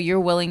 And so your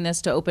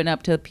willingness to open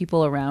up to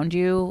people around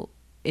you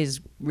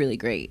is really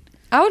great.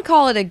 I would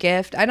call it a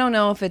gift. I don't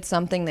know if it's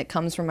something that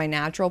comes from my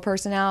natural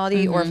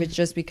personality or if it's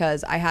just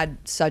because I had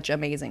such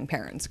amazing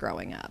parents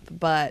growing up.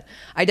 But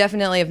I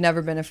definitely have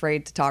never been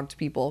afraid to talk to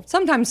people,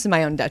 sometimes to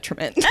my own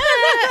detriment.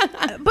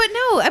 But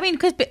no, I mean,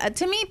 because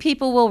to me,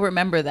 people will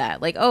remember that.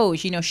 Like, oh,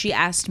 you know, she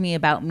asked me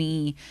about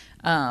me.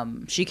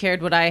 She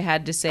cared what I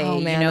had to say.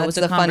 Oh man, you know, that's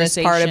it was the a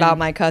funnest part about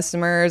my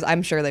customers.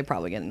 I'm sure they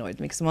probably get annoyed with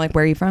me because I'm like,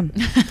 where are you from?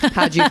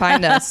 How'd you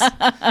find us?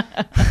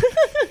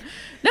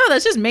 No,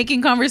 that's just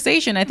making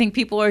conversation. I think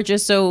people are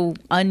just so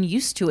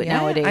unused to it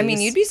nowadays. I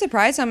mean, you'd be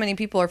surprised how many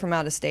people are from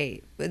out of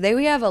state.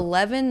 We have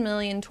 11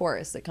 million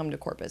tourists that come to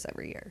Corpus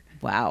every year.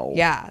 Wow.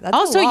 Yeah, that's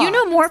also, a lot. you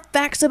know more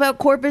facts about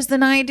Corpus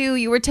than I do.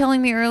 You were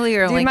telling me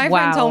earlier. Dude, like, my wow.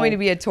 friend told me to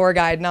be a tour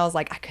guide, and I was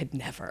like, I could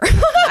never.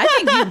 I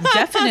think you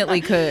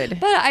definitely could.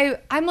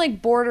 But I'm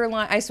like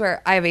borderline. I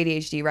swear, I have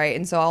ADHD, right?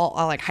 And so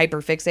I'll like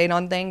hyperfixate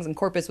on things, and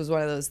Corpus was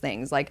one of those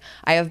things. Like,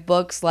 I have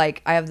books.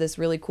 Like, I have this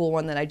really cool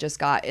one that I just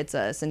got. It's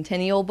a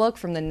centennial book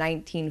from the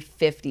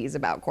 1950s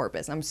about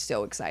Corpus. I'm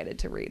so excited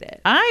to read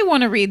it. I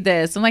want to read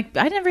this. I'm like,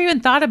 I never even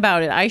thought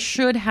about it. I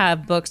should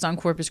have books on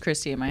Corpus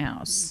Christi in my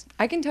house.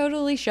 I can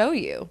totally show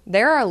you.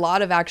 There are a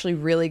lot of actually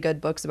really good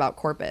books about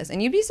Corpus,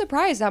 and you'd be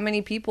surprised how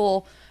many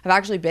people have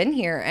actually been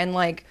here. And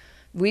like,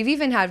 we've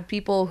even had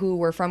people who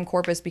were from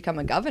Corpus become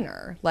a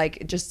governor. Like,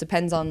 it just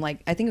depends on,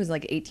 like, I think it was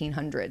like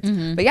 1800s.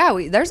 Mm-hmm. But yeah,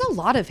 there's a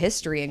lot of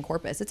history in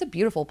Corpus. It's a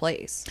beautiful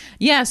place.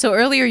 Yeah. So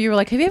earlier you were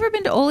like, have you ever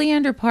been to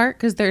Oleander Park?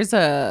 Because there's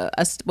a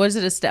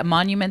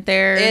monument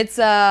there? It's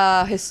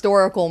a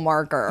historical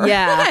marker.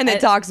 Yeah. And it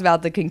talks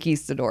about the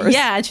conquistadors.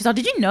 Yeah. And she's like,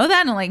 did you know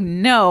that? And I'm like,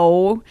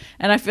 no.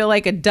 And I feel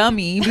like a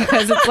dummy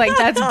because it's like,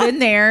 that's been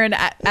there. And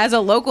as a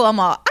local, I'm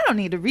all, I don't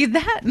need to read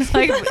that. And it's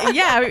like,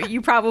 yeah,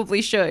 you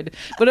probably should.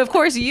 But of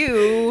course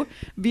you,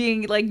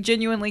 being like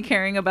genuinely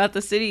caring about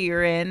the city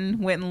you're in,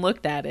 went and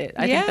looked at it.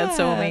 I think that's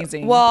so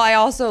amazing. Well, I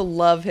also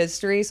love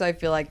history, so I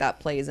feel like that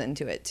plays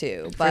into it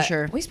too. But for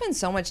sure. We spend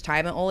so much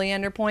time at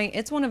Oleander Point.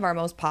 It's one of our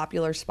most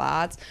popular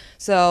spots.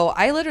 So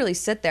I literally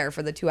sit there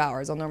for the 2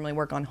 hours. I'll normally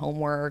work on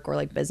homework or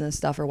like business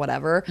stuff or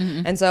whatever.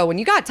 Mm-hmm. And so when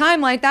you got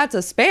time like that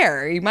to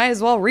spare, you might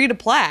as well read a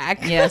plaque.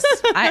 Yes,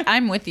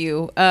 I'm with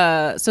you.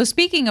 So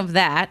speaking of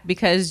that,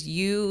 because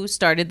you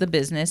started the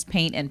business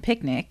Paint and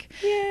Picnic,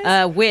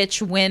 yes.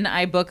 Which when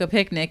I book a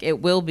picnic,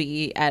 it will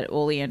be at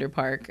Oleander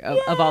Park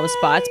of all the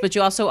spots. But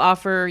you also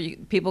offer,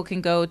 people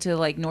can go to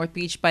like North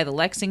Beach by the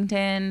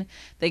Lexington.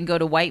 They can go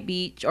to White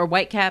Beach or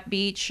Whitecap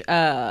Beach.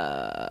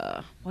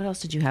 What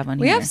else did you have on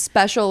here? We have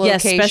special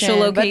locations. Yes, special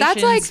locations. But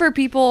that's like for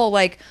people,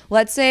 like,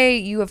 let's say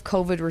you have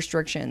COVID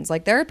restrictions.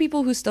 Like, there are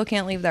people who still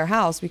can't leave their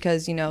house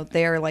because, you know,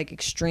 they are like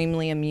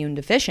extremely immune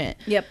deficient.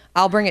 Yep.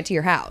 I'll bring it to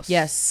your house.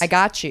 Yes. I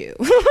got you.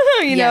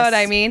 You know what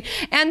I mean?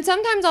 And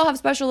sometimes I'll have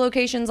special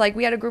locations. Like,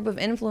 we had a group of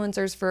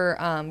influencers for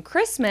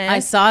Christmas. I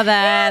saw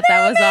that.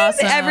 That was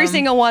awesome. Every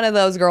single one of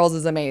those girls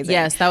is amazing.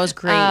 Yes, that was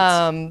great.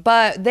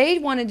 But they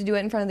wanted to do it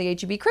in front of the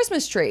H-E-B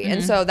Christmas tree. Mm-hmm.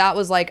 And so that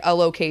was like a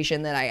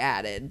location that I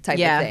added type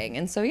of thing.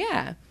 And so,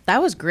 yeah.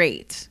 That was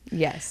great.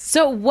 Yes.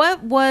 So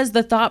what was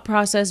the thought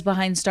process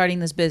behind starting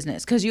this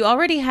business? Because you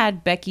already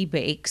had Becky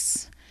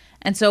Bakes.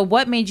 And so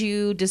what made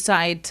you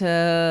decide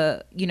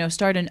to, you know,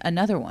 start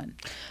another one?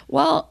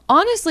 Well,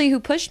 honestly, who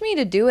pushed me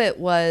to do it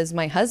was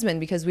my husband,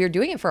 because we were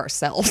doing it for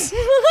ourselves.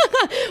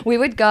 We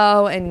would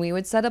go and we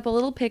would set up a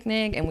little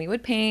picnic and we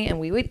would paint and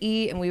we would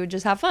eat and we would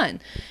just have fun.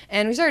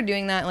 And we started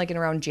doing that like in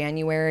around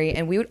January,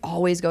 and we would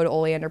always go to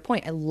Oleander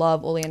Point. I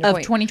love Oleander Point.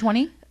 Of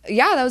 2020?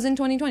 Yeah, that was in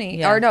 2020.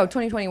 Yeah. Or no,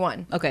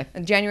 2021. Okay.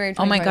 January 2021.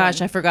 Oh my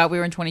gosh, I forgot we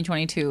were in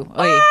 2022.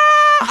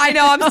 I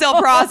know, I'm still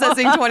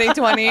processing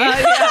 2020.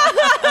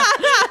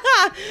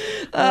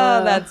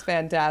 Oh, that's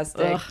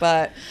fantastic.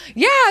 But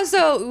yeah,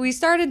 so we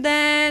started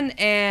then,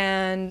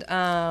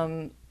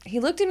 and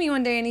he looked at me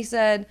one day and he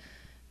said,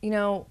 you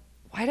know,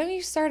 why don't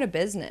you start a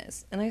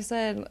business? And I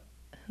said,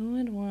 who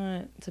would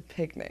want to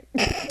picnic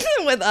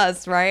with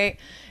us, right?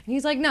 And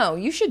he's like, no,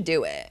 you should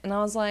do it. And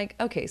I was like,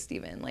 okay,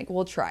 Steven, like,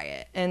 we'll try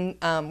it. And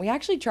we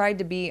actually tried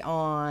to be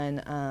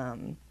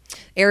on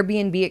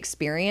Airbnb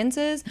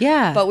experiences.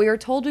 Yeah. But we were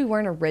told we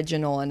weren't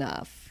original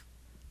enough.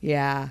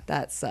 Yeah,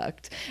 that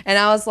sucked. And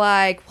I was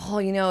like,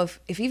 well, you know,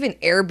 if even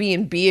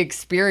Airbnb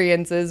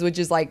experiences, which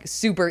is like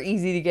super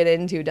easy to get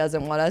into,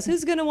 doesn't want us,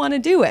 who's going to want to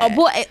do it?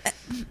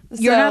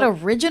 You're not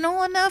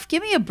original enough?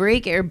 Give me a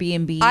break,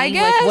 Airbnb. I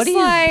guess, what do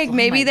you,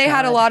 maybe they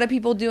had a lot of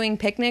people doing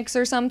picnics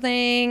or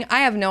something. I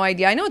have no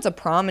idea. I know it's a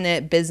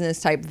prominent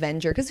business type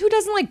venture, because who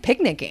doesn't like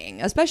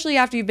picnicking, especially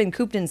after you've been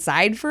cooped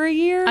inside for a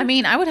year? I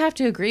mean, I would have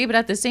to agree, but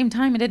at the same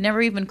time, it had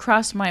never even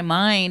crossed my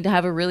mind to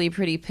have a really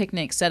pretty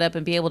picnic set up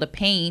and be able to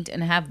paint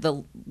and have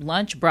the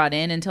lunch brought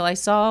in until I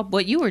saw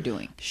what you were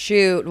doing.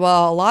 Shoot.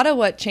 Well, a lot of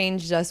what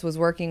changed us was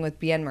working with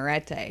Bien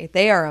Marete.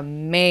 They are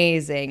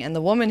amazing. And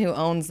the woman who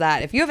owns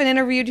that, if you haven't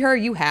interviewed her,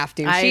 you have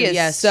to. She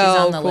is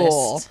so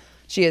cool. List.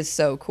 She is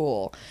so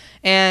cool.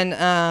 And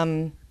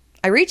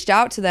I reached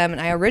out to them,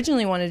 and I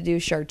originally wanted to do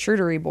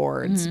charcuterie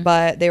boards,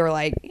 but they were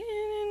like,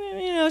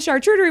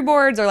 charcuterie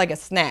boards are like a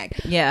snack.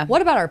 Yeah.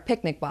 What about our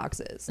picnic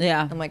boxes?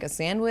 Yeah. I'm like, a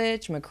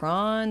sandwich,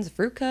 macarons, a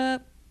fruit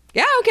cup.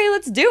 Yeah, okay,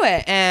 let's do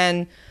it.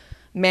 And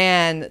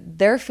man,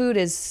 their food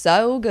is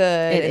so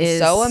good. It's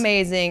so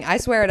amazing. I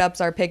swear it ups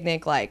our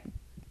picnic like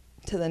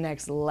to the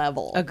next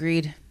level.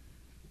 Agreed.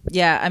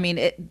 Yeah, I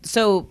mean,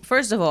 so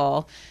first of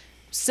all,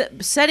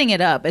 setting it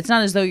up, it's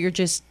not as though you're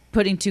just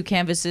putting two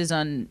canvases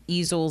on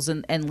easels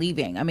and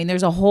leaving. I mean,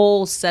 there's a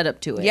whole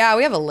setup to it. Yeah,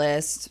 we have a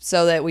list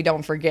so that we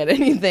don't forget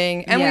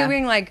anything. And we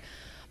bring like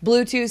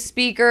Bluetooth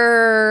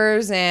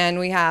speakers, and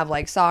we have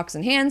like socks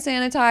and hand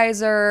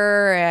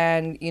sanitizer,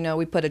 and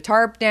we put a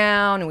tarp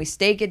down and we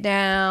stake it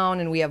down,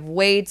 and we have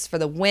weights for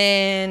the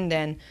wind.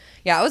 And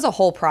yeah, it was a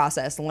whole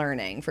process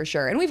learning for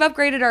sure. And we've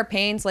upgraded our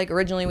paints. Like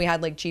originally we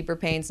had like cheaper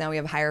paints. Now we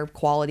have higher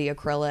quality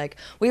acrylic.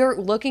 We are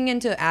looking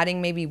into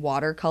adding maybe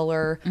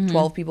watercolor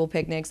 12 people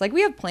picnics. Like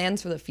we have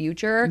plans for the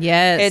future.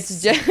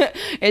 Yes.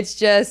 It's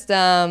just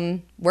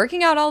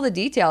working out all the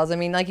details. I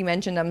mean, like you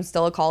mentioned, I'm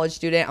still a college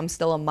student. I'm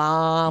still a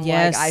mom.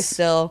 Yes. Like I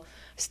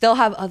still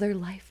have other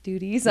life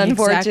duties,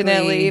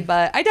 unfortunately,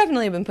 but I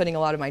definitely have been putting a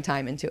lot of my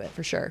time into it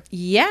for sure.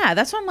 Yeah,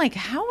 that's why I'm like,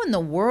 how in the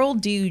world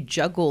do you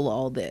juggle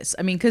all this?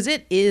 I mean, because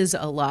it is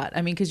a lot.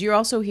 I mean, because you're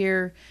also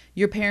here,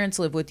 your parents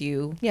live with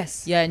you.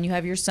 Yes. Yeah, and you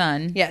have your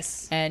son.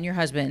 Yes. And your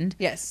husband.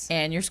 Yes.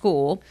 And your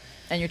school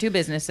and your two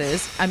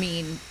businesses. I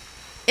mean,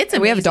 it's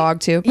amazing. We have a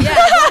dog too. Yeah.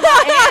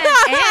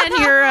 and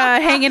you're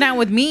hanging out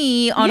with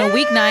me on a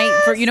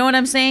weeknight for, you know what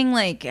I'm saying?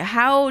 Like,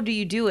 how do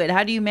you do it?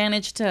 How do you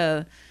manage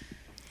to...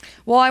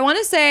 Well, I want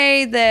to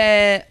say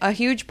that a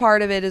huge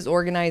part of it is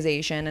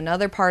organization.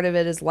 Another part of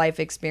it is life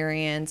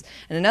experience.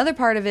 And another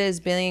part of it is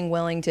being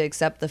willing to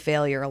accept the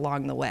failure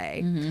along the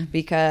way.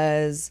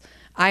 Because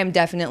I am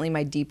definitely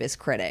my deepest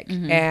critic.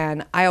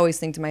 And I always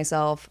think to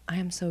myself, I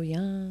am so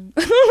young.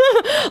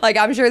 Like,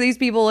 I'm sure these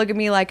people look at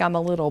me like I'm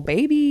a little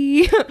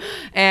baby.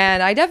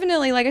 And I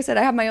definitely, like I said,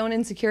 I have my own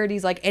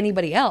insecurities like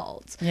anybody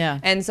else. Yeah.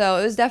 And so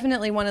it was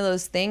definitely one of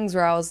those things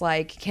where I was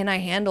like, can I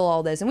handle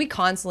all this? And we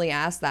constantly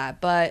ask that.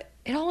 But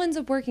it all ends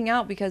up working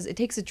out because it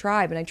takes a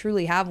tribe, and I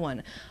truly have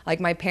one.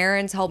 Like, my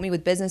parents helped me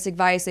with business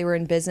advice. They were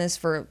in business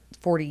for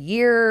 40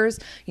 years.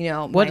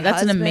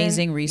 That's an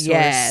amazing resource.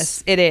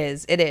 Yes, it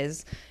is. It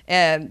is.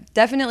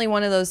 Definitely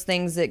one of those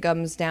things that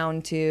comes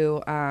down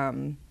to,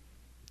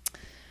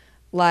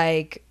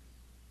 like,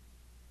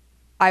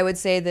 I would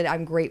say that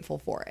I'm grateful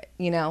for it,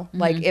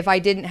 Like, if I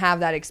didn't have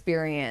that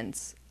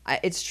experience,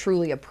 it's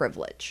truly a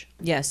privilege.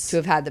 Yes. To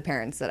have had the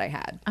parents that I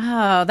had.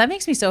 Oh, that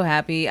makes me so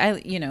happy.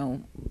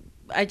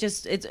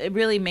 It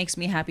really makes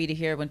me happy to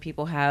hear when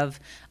people have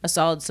a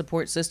solid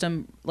support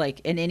system, like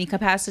in any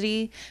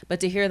capacity, but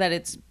to hear that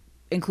it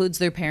includes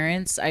their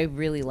parents, I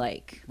really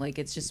like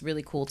it's just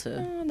really cool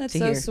to that's to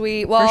so hear.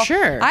 sweet. Well, for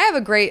sure. I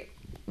have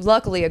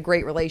luckily a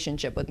great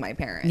relationship with my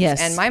parents.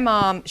 Yes. And my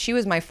mom, she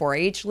was my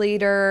 4-H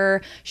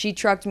leader. She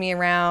trucked me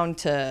around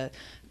to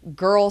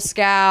Girl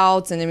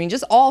Scouts, and I mean,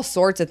 just all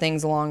sorts of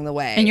things along the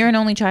way. And you're an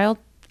only child?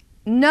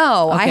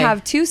 No, okay. I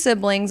have 2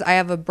 siblings. I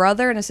have a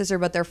brother and a sister,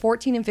 but they're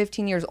 14 and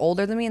 15 years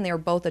older than me, and they were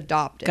both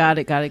adopted. Got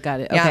it.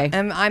 Okay. Yeah,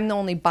 and I'm the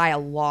only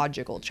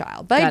biological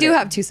child, but I do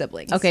have 2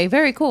 siblings. Okay,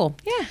 very cool.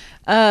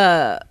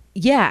 Yeah.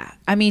 Yeah.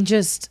 I mean,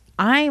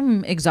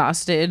 I'm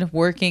exhausted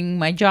working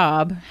my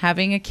job,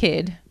 having a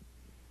kid,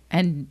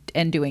 and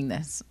doing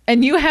this.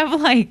 And you have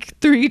like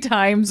 3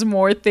 times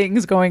more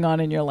things going on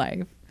in your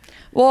life.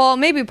 Well,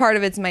 maybe part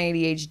of it's my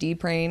ADHD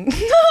brain.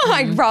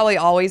 I probably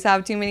always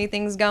have too many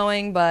things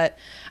going, but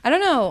I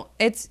don't know.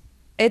 It's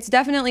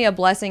definitely a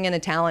blessing and a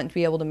talent to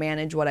be able to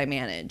manage what I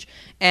manage.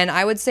 And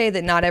I would say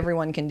that not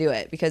everyone can do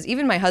it, because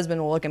even my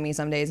husband will look at me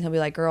some days and he'll be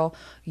like, girl,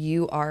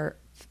 you are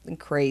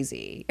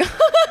crazy.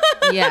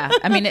 Yeah.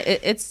 I mean,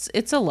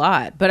 it's a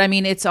lot, but I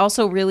mean, it's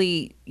also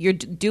really, you're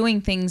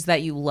doing things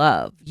that you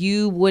love.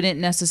 You wouldn't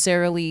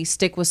necessarily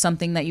stick with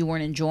something that you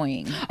weren't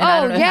enjoying. And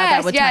I don't know how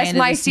that would tie into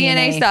my the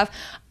CNA stuff.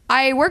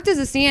 I worked as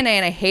a CNA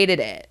and I hated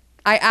it.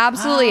 I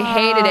absolutely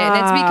hated it. And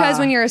it's because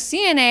when you're a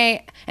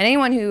CNA, and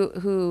anyone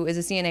who is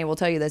a CNA will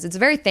tell you this, it's a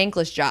very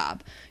thankless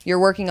job. You're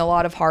working a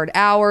lot of hard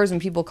hours, and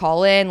people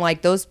call in,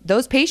 like those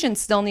patients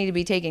still need to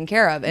be taken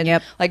care of.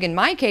 And like in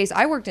my case,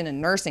 I worked in a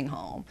nursing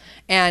home,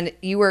 and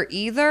you were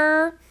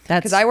either,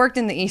 because I worked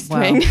in the East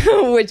Wing,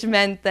 which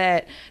meant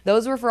that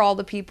those were for all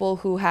the people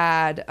who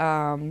had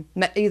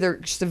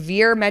either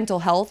severe mental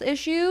health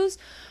issues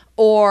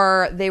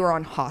or they were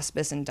on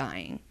hospice and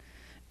dying.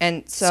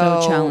 And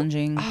so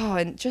challenging. Oh,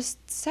 and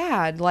just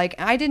sad. Like,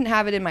 I didn't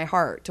have it in my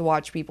heart to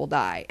watch people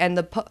die. And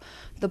the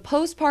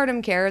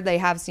postpartum care they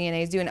have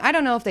CNAs do, and I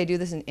don't know if they do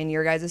this in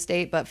your guys'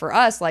 state, but for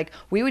us, like,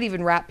 we would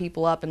even wrap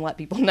people up and let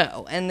people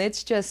know. And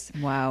it's just,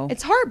 wow.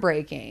 It's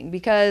heartbreaking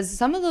because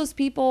some of those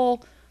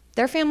people,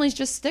 their families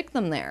just stick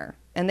them there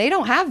and they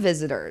don't have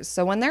visitors.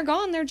 So when they're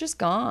gone, they're just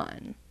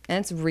gone.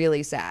 And it's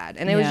really sad.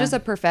 And it was just a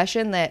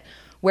profession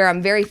where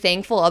I'm very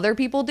thankful other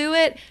people do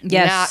it,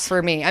 not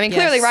for me. I mean,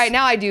 clearly right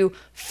now I do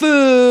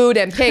food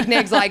and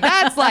picnics. Like,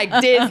 that's like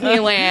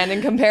Disneyland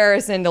in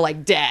comparison to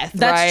like death,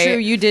 That's true.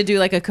 You did do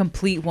like a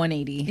complete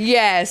 180.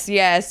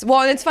 Yes.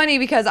 Well, and it's funny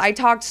because I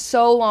talked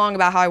so long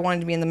about how I wanted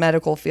to be in the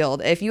medical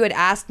field. If you had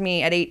asked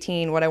me at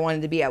 18 what I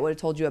wanted to be, I would have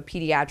told you a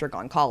pediatric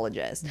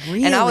oncologist.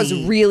 Really? And I was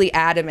really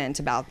adamant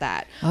about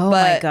that. Oh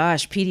my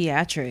gosh,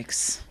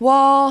 pediatrics.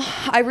 Well,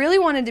 I really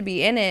wanted to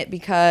be in it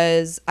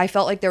because I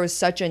felt like there was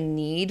such a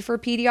need for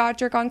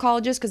pediatric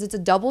oncologists because it's a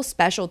double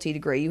specialty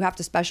degree. You have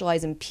to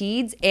specialize in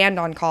peds and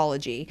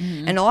oncology.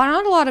 Mm-hmm. And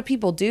not a lot of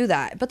people do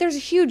that, but there's a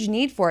huge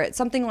need for it.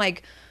 Something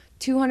like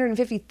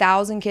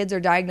 250,000 kids are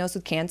diagnosed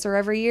with cancer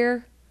every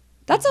year.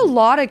 That's a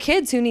lot of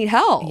kids who need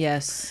help.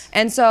 Yes.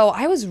 And so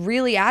I was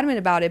really adamant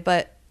about it,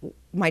 but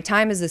my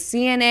time as a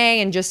CNA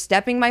and just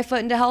stepping my foot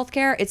into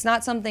healthcare, it's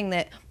not something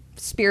that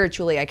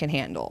spiritually I can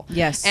handle.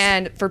 Yes.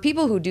 And for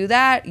people who do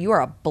that, you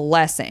are a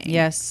blessing.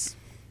 Yes.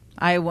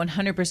 I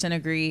 100%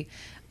 agree.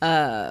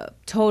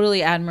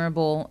 Totally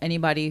admirable,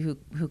 anybody who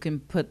can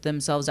put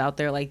themselves out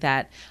there like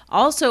that.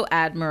 Also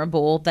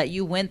admirable that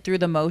you went through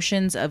the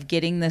motions of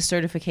getting this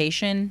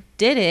certification,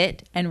 did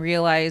it, and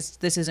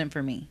realized this isn't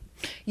for me.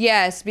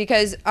 Yes,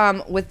 because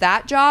with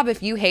that job,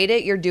 if you hate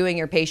it, you're doing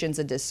your patients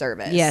a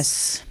disservice.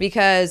 Yes.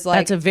 Because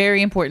like, that's a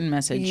very important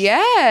message.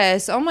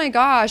 Yes. Oh my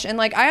gosh. And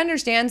like, I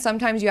understand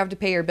sometimes you have to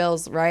pay your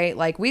bills, right?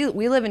 Like we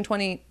live in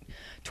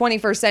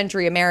 21st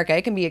century America.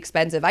 It can be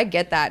expensive. I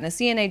get that. And a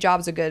CNA job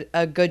is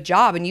a good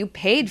job and you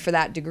paid for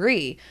that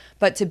degree.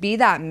 But to be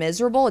that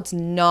miserable, it's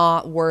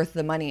not worth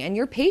the money. And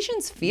your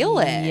patients feel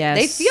it. Yes.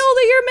 They feel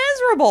that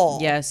you're miserable.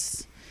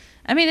 Yes.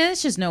 I mean,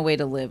 it's just no way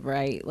to live,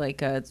 right?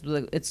 Like,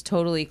 it's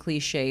totally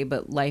cliche,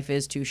 but life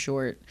is too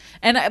short.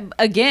 And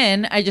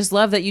again, I just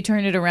love that you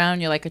turned it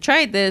around. You're like, I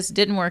tried this,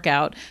 didn't work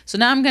out. So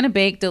now I'm going to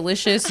bake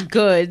delicious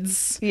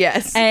goods.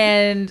 Yes.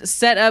 And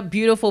set up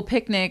beautiful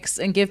picnics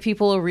and give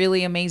people a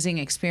really amazing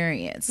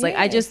experience. Like,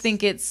 I just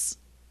think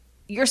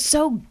you're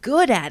so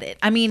good at it.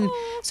 I mean,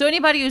 so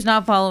anybody who's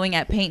not following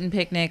at Paint and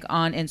Picnic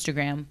on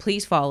Instagram,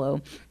 please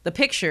follow. The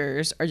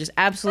pictures are just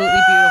absolutely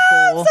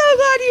beautiful. I'm so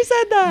glad you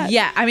said that.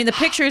 Yeah, I mean, the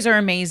pictures are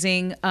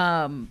amazing.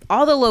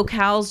 All the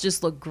locales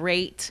just look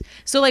great.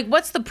 So, like,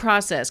 what's the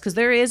process? Because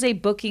there is a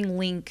booking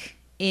link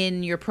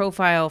in your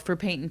profile for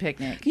Paint and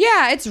Picnic.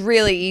 Yeah, it's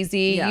really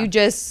easy. Yeah. You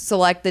just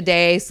select the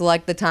day,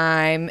 select the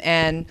time,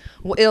 and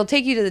it'll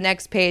take you to the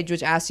next page,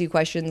 which asks you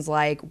questions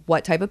like,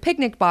 what type of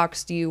picnic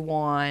box do you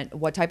want?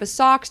 What type of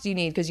socks do you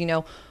need? Because, you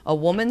know, a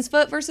woman's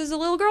foot versus a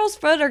little girl's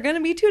foot are going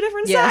to be two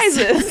different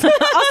sizes.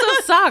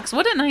 Also socks.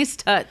 What a nice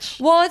touch.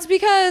 Well, it's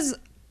because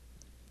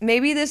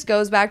maybe this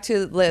goes back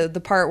to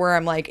the part where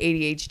I'm like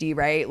ADHD,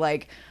 right?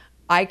 Like,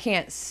 I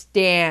can't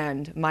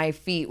stand my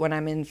feet when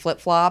I'm in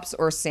flip-flops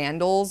or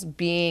sandals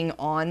being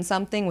on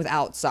something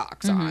without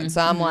socks on. So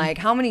I'm like,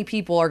 how many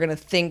people are going to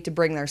think to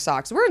bring their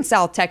socks? We're in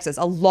South Texas.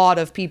 A lot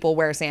of people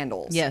wear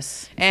sandals.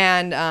 Yes.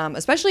 And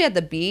especially at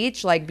the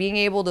beach, like being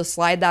able to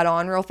slide that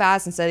on real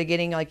fast instead of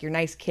getting like your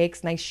nice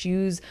kicks, nice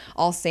shoes,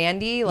 all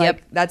sandy,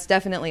 like that's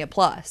definitely a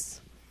plus.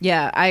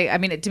 Yeah, I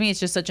mean, to me, it's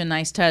just such a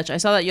nice touch. I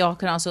saw that y'all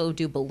can also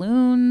do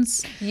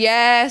balloons.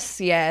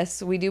 Yes,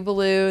 we do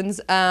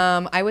balloons.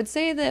 I would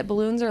say that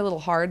balloons are a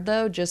little hard,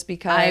 though, just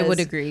because... I would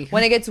agree.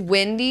 When it gets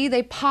windy,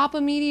 they pop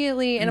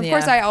immediately. And, of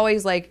course, I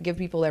always, like, give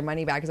people their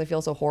money back because I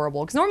feel so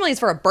horrible. Because normally it's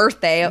for a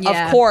birthday, of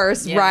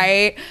course,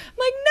 right? I'm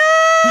like,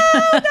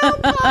 no,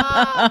 don't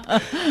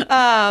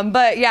pop!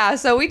 But, yeah,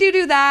 so we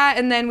do that.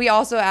 And then we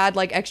also add,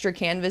 like, extra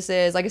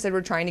canvases. Like I said,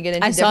 we're trying to get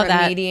into different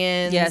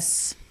medians.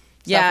 Yes.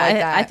 Yeah, like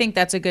I think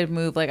that's a good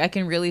move. Like, I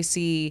can really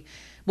see,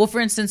 well,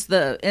 for instance,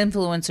 the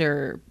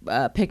influencer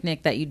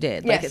picnic that you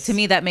did. Like, to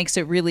me, that makes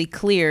it really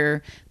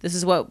clear. This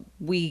is what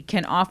we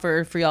can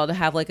offer for y'all to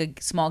have like a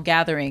small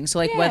gathering. So,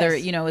 like, whether,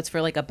 you know, it's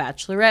for like a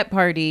bachelorette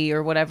party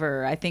or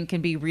whatever, I think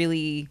can be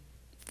really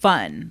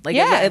fun. Like,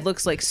 it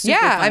looks like super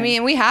fun. I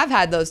mean, we have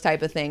had those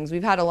type of things.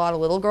 We've had a lot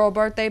of little girl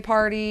birthday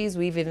parties.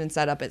 We've even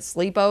set up at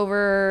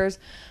sleepovers.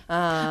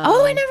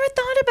 I never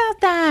thought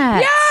about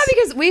that. Yeah,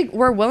 because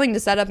we're willing to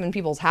set up in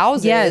people's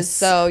houses. Yes.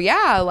 So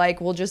yeah, like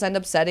we'll just end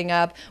up setting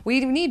up.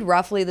 We need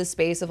roughly the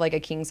space of like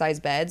a king size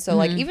bed. So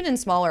like even in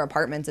smaller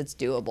apartments, it's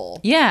doable.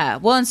 Yeah.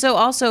 Well, and so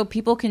also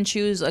people can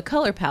choose a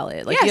color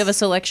palette. Like you have a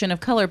selection of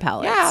color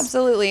palettes. Yeah,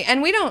 absolutely.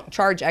 And we don't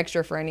charge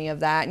extra for any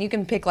of that. And you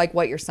can pick like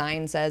what your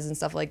sign says and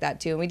stuff like that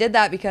too. And we did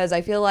that because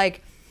I feel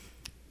like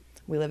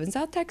we live in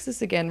South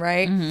Texas again,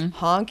 right?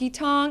 Honky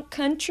tonk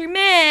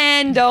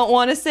countrymen don't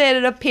want to sit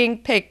at a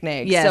pink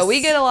picnic. Yes. So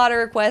we get a lot of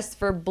requests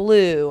for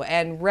blue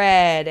and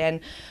red.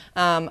 And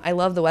I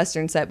love the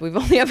Western set. We've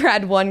only ever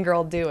had one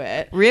girl do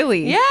it.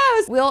 Really?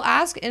 Yes. We'll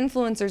ask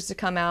influencers to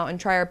come out and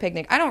try our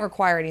picnic. I don't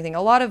require anything.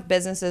 A lot of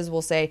businesses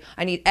will say,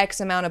 I need X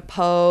amount of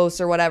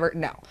posts or whatever.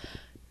 No.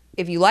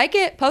 If you like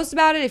it, post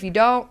about it. If you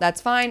don't, that's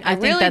fine. I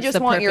think that's the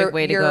perfect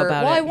way to go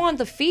about it. I want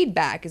the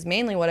feedback is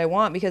mainly what I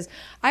want, because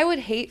I would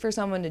hate for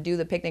someone to do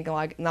the picnic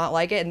and not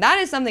like it. And that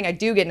is something I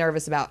do get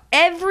nervous about.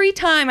 Every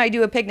time I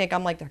do a picnic,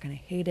 I'm like, they're going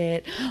to hate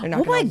it. They're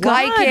not going to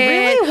like it.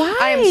 Really? Why?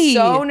 I am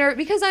so nervous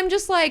because I'm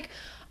just like,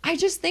 I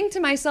just think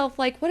to myself,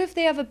 like, what if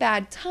they have a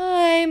bad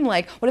time?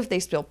 Like, what if they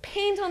spill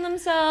paint on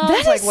themselves?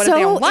 That like, is what so if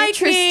they don't like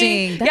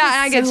interesting. me? That yeah, is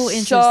and I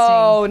get so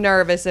so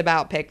nervous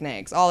about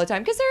picnics all the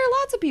time because there are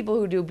lots of people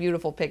who do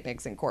beautiful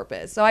picnics in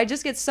Corpus. So I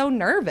just get so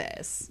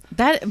nervous.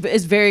 That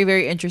is very,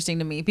 very interesting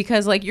to me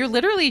because, like, you're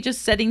literally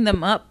just setting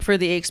them up for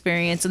the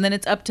experience, and then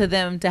it's up to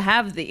them to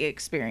have the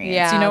experience.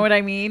 Yeah. You know what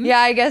I mean? Yeah,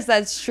 I guess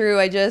that's true.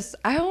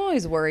 I'm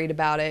always worried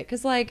about it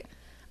because, like,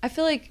 I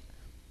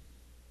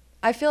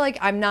feel like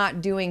I'm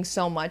not doing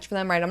so much for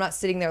them, right? I'm not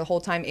sitting there the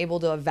whole time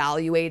able to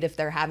evaluate if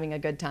they're having a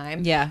good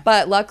time. Yeah.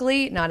 But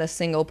luckily, not a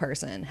single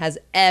person has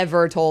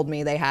ever told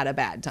me they had a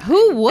bad time.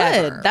 Who would?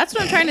 Ever. That's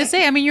what I'm trying to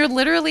say. I mean, you're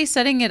literally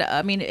setting it up.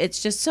 I mean,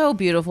 it's just so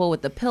beautiful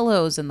with the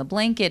pillows and the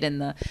blanket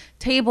and the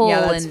table.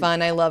 Yeah, that's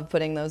fun. I love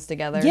putting those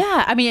together.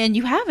 Yeah. I mean, and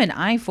you have an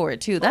eye for it,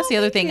 too. That's the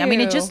other thing. Thank I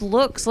mean, it you. just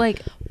looks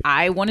like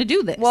I want to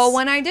do this. Well,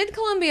 when I did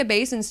Columbia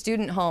Basin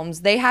student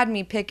homes, they had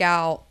me pick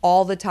out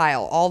all the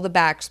tile, all the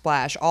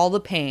backsplash, all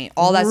the paint,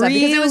 all that stuff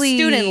because it was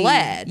student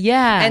led.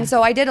 Yeah. And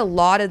so I did a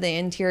lot of the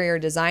interior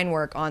design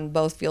work on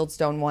both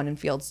Fieldstone 1 and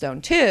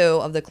Fieldstone 2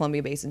 of the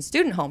Columbia Basin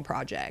student home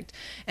project.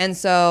 And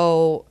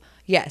so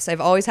yes,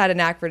 I've always had a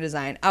knack for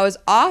design. I was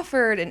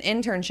offered an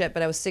internship,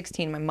 but I was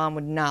 16. My mom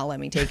would not let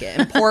me take it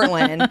in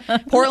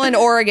Portland,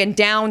 Oregon,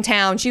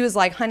 downtown. She was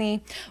like,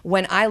 honey,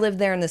 when I lived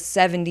there in the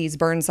 70s,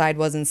 Burnside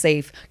wasn't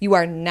safe. You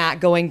are not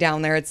going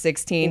down there at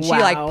 16. Wow.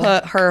 She like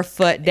put her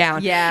foot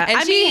down. Yeah.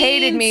 And she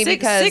hated me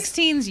because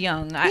 16's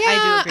young.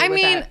 I do agree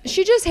with that.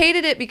 she just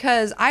hated it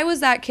because I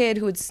was that kid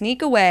who would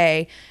sneak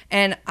away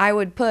and I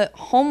would put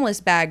homeless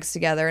bags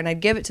together and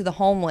I'd give it to the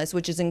homeless,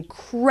 which is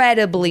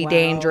incredibly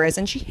dangerous.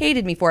 And she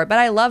hated me for it.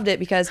 But I loved it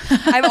because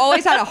I've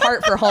always had a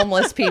heart for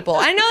homeless people.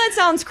 I know that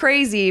sounds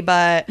crazy,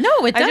 but no,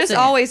 it doesn't. I just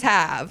always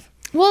have.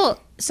 Well,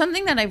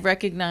 something that I've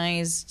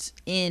recognized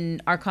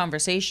in our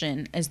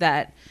conversation is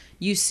that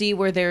you see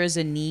where there is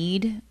a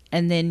need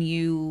and then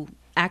you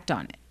act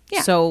on it.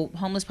 Yeah. So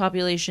homeless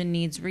population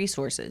needs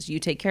resources. You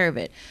take care of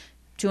it.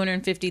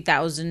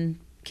 250,000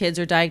 kids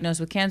are diagnosed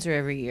with cancer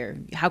every year.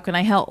 How can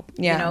I help?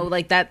 Yeah. You know,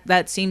 like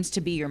that seems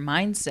to be your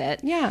mindset.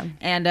 Yeah.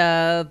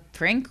 And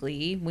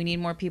frankly, we need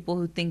more people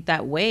who think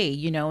that way,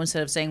 you know,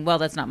 instead of saying, well,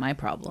 that's not my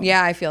problem.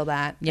 Yeah, I feel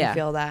that. Yeah. I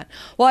feel that.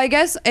 Well, I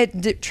guess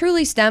it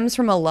truly stems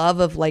from a love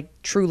of like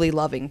truly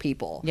loving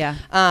people. Yeah.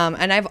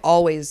 And I've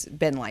always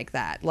been like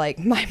that. Like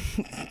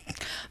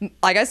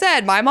like I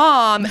said, my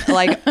mom,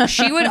 like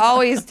she would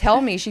always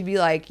tell me, she'd be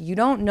like, you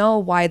don't know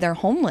why they're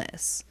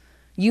homeless.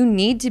 You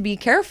need to be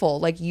careful.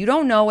 Like, you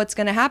don't know what's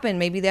going to happen.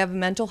 Maybe they have a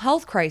mental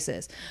health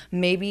crisis.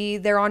 Maybe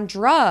they're on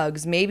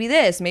drugs. Maybe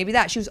this, maybe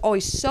that. She was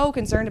always so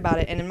concerned about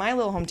it. And in my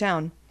little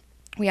hometown,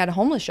 we had a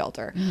homeless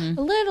shelter,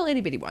 a little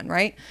itty bitty one,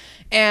 right?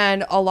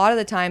 And a lot of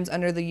the times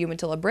under the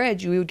Umatilla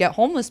Bridge, we would get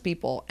homeless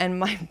people. And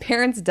my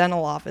parents'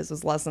 dental office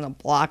was less than a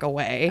block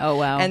away. Oh,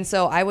 wow. And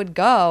so I would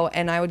go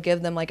and I would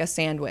give them like a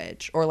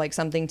sandwich or like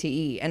something to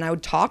eat. And I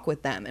would talk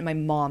with them. And my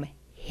mom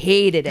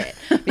hated it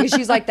because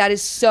she's like, that is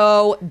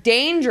so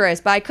dangerous.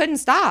 But I couldn't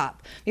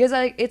stop because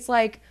it's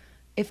like,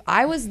 if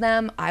I was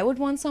them, I would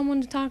want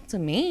someone to talk to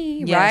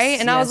me, right?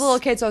 And I was a little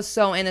kid, so I was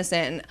so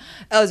innocent. And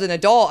as an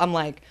adult, I'm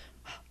like,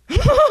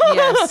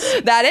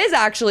 yes, that is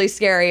actually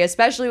scary,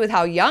 especially with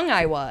how young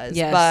I was.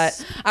 Yes.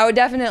 But I would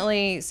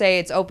definitely say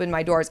it's opened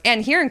my doors.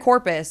 And here in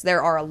Corpus,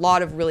 there are a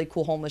lot of really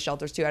cool homeless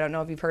shelters too. I don't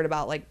know if you've heard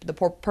about like the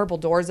Purple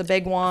Door is a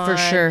big one. For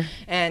sure.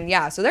 And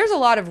yeah, so there's a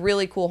lot of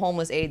really cool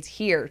homeless aids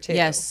here too.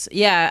 Yes.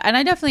 Yeah. And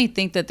I definitely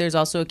think that there's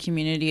also a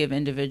community of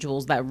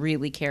individuals that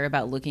really care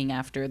about looking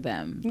after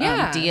them.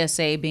 Yeah.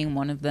 DSA being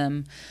one of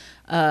them.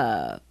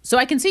 So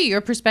I can see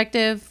your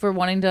perspective for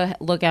wanting to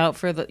look out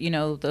for the, you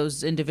know,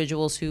 those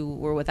individuals who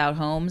were without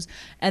homes,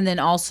 and then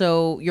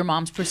also your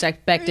mom's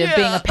perspective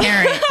being a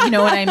parent. You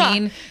know what I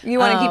mean? You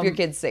want to keep your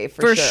kids safe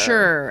for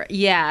sure.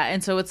 Yeah.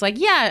 And so it's like,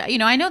 yeah, you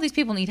know, I know these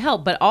people need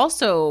help, but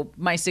also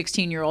my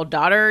 16-year-old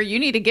daughter, you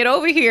need to get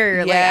over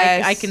here.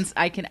 Yes. Like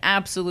I can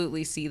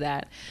absolutely see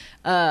that.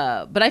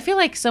 But I feel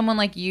like someone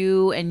like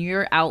you and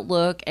your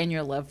outlook and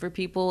your love for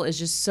people is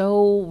just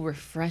so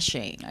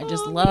refreshing. I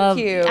just love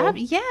thank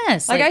you.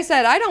 Yes. Like I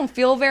said, I don't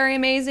feel very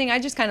amazing. I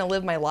just kind of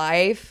live my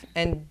life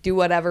and do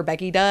whatever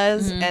Becky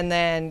does, and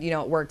then, you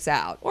know, it works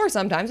out. Or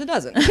sometimes it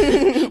doesn't.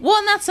 Well,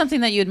 and that's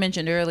something that you had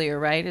mentioned earlier,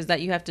 right? Is that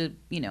you have to,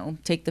 you know,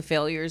 take the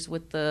failures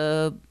with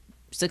the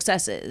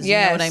successes.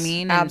 Yes, you know what I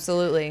mean? And,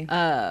 absolutely.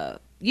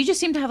 you just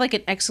seem to have like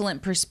an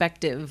excellent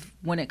perspective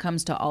when it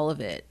comes to all of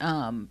it.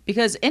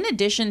 Because in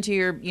addition to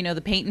your,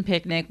 the paint and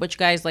picnic, which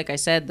guys, like I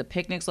said, the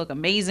picnics look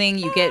amazing.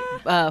 You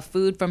get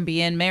food from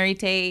Bien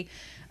Merite.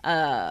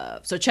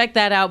 So check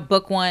that out.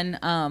 Book one.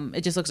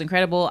 It just looks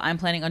incredible. I'm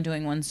planning on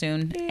doing one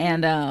soon.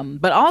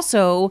 And but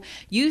also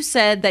you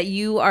said that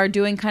you are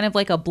doing kind of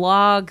like a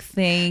blog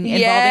thing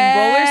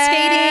involving roller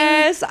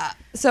skating.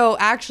 So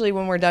actually,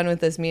 when we're done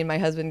with this, me and my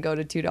husband go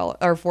to $2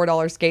 or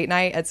 $4 skate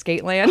night at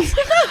Skateland.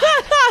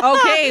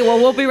 Okay, well,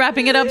 we'll be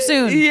wrapping it up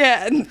soon.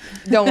 Yeah,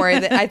 don't worry.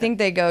 I think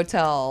they go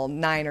till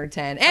 9 or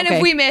 10. And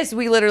if we miss,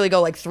 we literally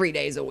go like 3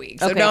 days a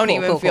week. So don't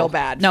even feel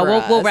bad. No,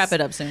 we'll wrap it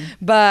up soon.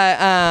 But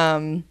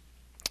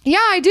yeah,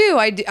 I do.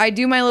 I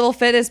do my little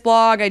fitness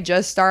blog.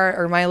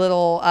 My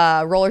little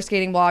roller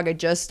skating blog. I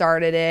just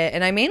started it,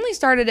 and I mainly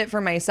started it for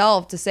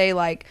myself to say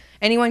like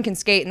anyone can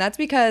skate, and that's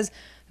because.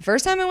 The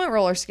first time I went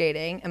roller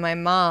skating, and my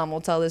mom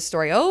will tell this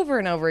story over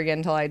and over again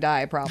until I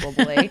die,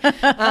 probably.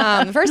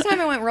 The first time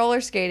I went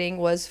roller skating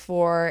was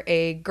for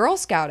a Girl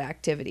Scout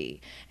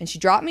activity. And she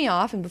dropped me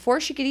off, and before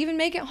she could even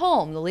make it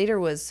home, the leader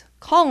was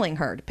calling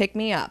her to pick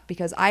me up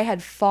because I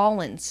had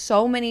fallen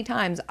so many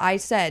times. I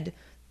said,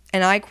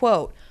 and I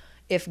quote,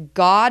 "If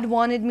God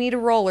wanted me to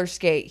roller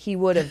skate, he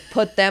would have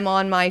put them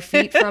on my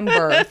feet from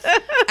birth."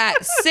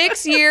 At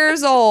 6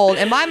 years old.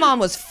 And my mom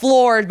was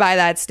floored by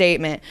that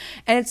statement.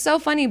 And it's so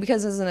funny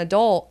because as an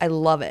adult, I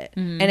love it.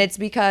 Mm-hmm. And it's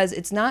because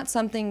it's not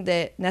something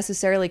that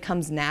necessarily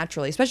comes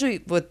naturally, especially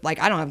with like,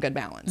 I don't have good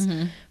balance.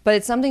 Mm-hmm. But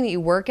it's something that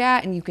you work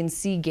at and you can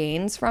see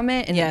gains from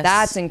it. And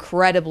that's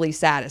incredibly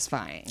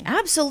satisfying.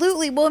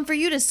 Absolutely. Well, and for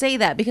you to say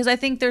that, because I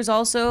think there's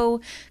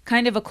also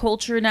kind of a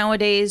culture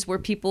nowadays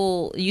where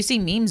you see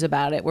memes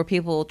about it, where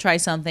people try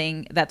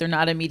something that they're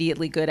not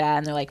immediately good at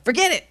and they're like,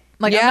 forget it.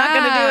 Like, I'm not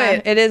going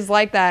to do it. It is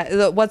like that.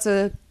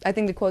 I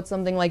think to quote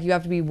something like, you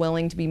have to be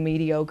willing to be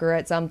mediocre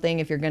at something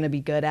if you're going to be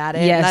good at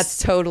it. Yes. And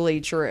that's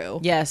totally true.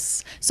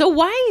 Yes. So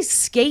why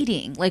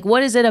skating? Like,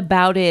 what is it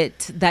about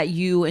it that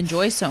you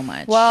enjoy so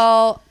much?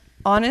 Well,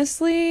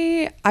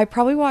 honestly, I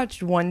probably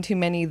watched one too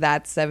many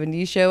That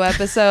 70s Show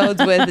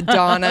episodes with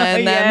Donna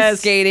and them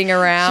skating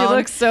around. She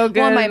looks so good.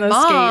 Well, my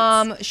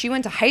mom, she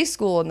went to high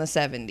school in the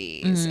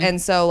 70s. Mm-hmm.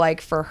 And so,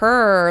 like, for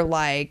her,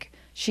 like,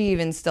 she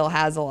even still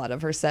has a lot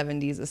of her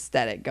 70s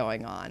aesthetic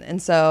going on. And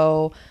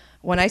so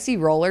when I see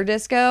roller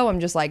disco,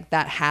 I'm just like,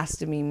 that has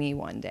to be me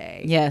one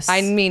day. Yes.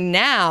 I mean,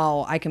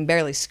 now I can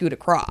barely scoot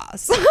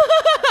across.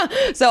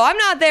 So I'm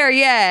not there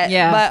yet.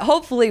 Yeah. But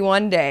hopefully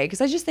one day, because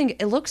I just think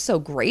it looks so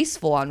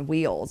graceful on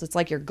wheels. It's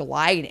like you're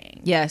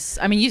gliding. Yes.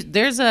 I mean,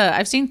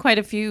 I've seen quite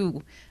a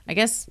few, I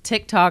guess,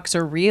 TikToks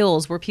or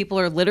reels where people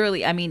are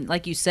literally, I mean,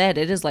 like you said,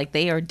 it is like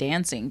they are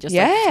dancing, just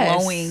like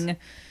flowing.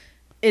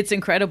 It's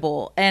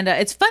incredible. And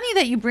it's funny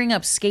that you bring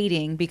up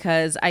skating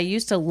because I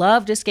used to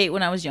love to skate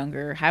when I was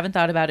younger. Haven't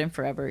thought about it in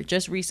forever.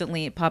 Just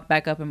recently it popped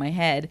back up in my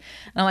head.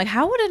 And I'm like,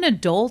 how would an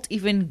adult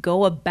even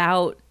go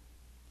about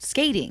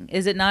skating?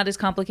 Is it not as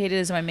complicated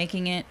as I'm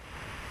making it?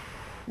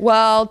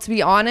 Well, to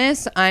be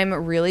honest, I'm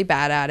really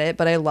bad at it,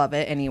 but I love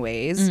it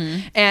anyways.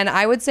 Mm-hmm. And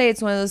I would say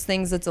it's one of those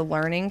things that's a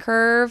learning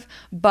curve,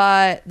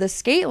 but the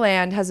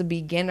Skateland has a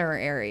beginner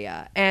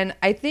area. And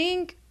I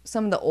think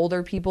some of the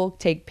older people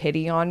take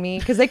pity on me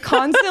because they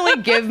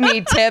constantly give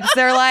me tips.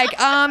 They're like,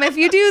 if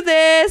you do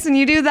this and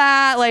you do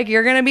that, like,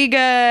 you're going to be good.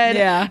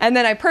 Yeah. And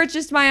then I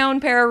purchased my own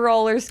pair of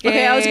roller skates.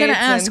 Okay, I was going to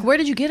ask, where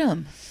did you get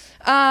them?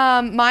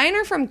 Mine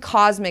are from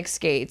Cosmic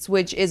Skates,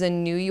 which is a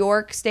New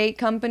York state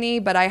company,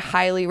 but I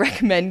highly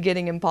recommend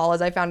getting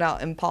Impalas. I found out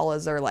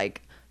Impalas are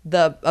like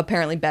the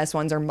apparently best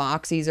ones are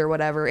Moxies or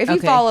whatever. If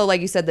you follow,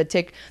 like you said, the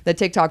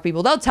TikTok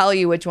people, they'll tell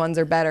you which ones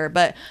are better,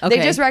 but they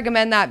just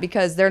recommend that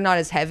because they're not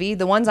as heavy.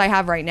 The ones I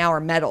have right now are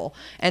metal,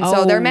 and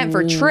so they're meant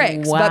for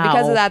tricks, but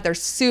because of that, they're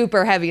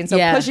super heavy, and so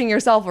pushing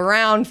yourself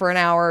around for an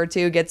hour or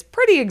two gets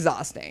pretty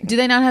exhausting. Do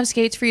they not have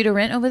skates for you to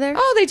rent over there?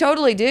 Oh, they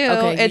totally do.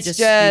 Okay, it's just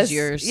use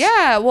yours.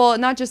 Yeah, well,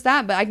 not just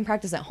that, but I can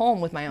practice at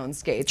home with my own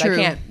skates. True. I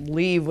can't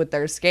leave with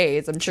their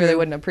skates. I'm sure they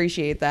wouldn't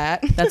appreciate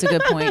that. That's a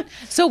good point.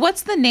 So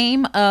what's the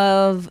name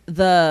of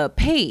the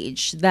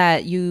page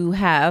that you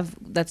have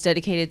that's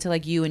dedicated to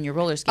like you and your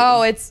roller skating?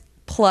 Oh, it's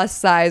Plus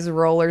Size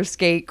Roller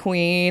Skate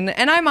Queen,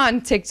 and I'm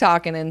on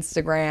TikTok and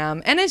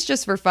Instagram, and it's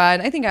just for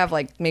fun. I think I have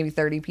like maybe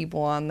 30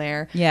 people on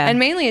there. Yeah, and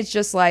mainly it's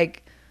just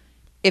like,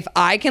 if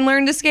I can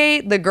learn to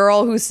skate, the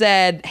girl who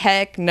said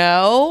heck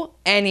no,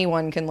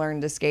 anyone can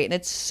learn to skate. And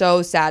it's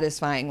so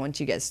satisfying once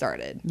you get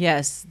started.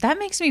 Yes, that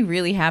makes me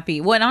really happy.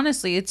 Well, and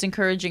honestly, it's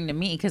encouraging to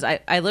me because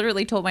I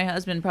literally told my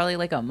husband probably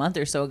like a month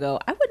or so ago,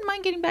 I wouldn't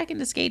mind getting back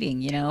into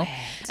skating, you know?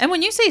 And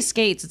when you say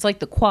skates, it's like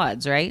the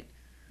quads, right?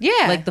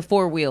 Yeah. Like the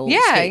 4-wheel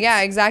Yeah, skates.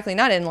 Yeah, exactly.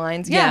 Not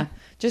inlines. Yeah.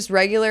 just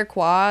regular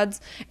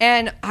quads.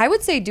 And I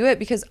would say do it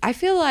because I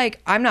feel like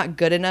I'm not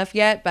good enough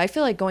yet, but I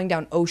feel like going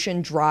down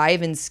Ocean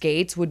Drive in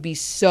skates would be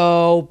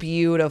so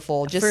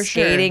beautiful. Just For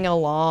skating sure.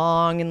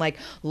 along and like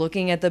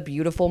looking at the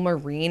beautiful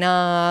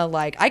marina.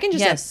 Like I can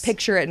just Yes. like,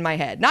 picture it in my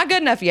head. Not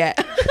good enough yet,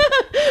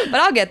 but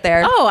I'll get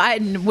there.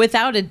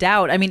 Without a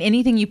doubt. I mean,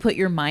 anything you put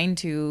your mind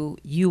to,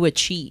 you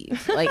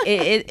achieve. Like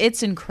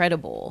it's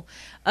incredible.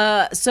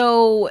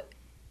 So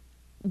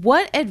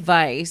what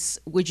advice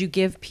would you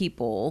give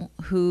people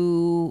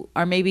who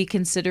are maybe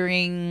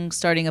considering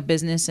starting a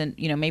business and,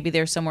 maybe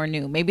they're somewhere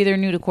new, maybe they're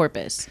new to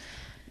Corpus?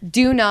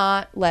 Do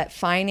not let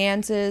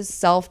finances,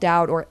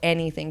 self-doubt, or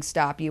anything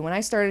stop you. When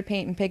I started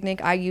Paint and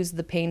Picnic, I used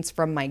the paints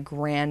from my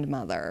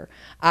grandmother.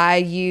 I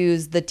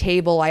used the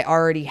table I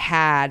already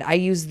had. I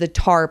used the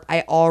tarp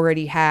I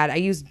already had. I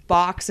used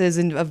boxes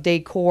of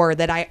decor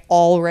that I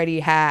already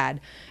had.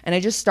 And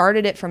I just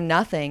started it from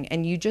nothing.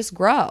 And you just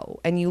grow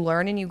and you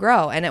learn and you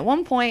grow. And at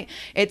one point,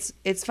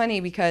 it's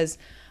funny because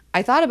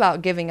I thought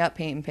about giving up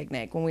Paint and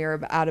Picnic when we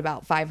were at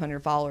about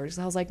 500 followers.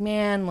 I was like,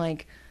 man,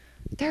 like,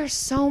 there's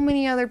so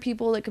many other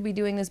people that could be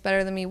doing this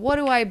better than me. What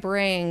do I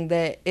bring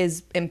that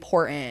is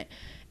important?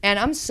 And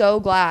I'm so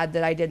glad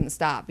that I didn't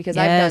stop because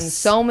I've done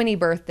so many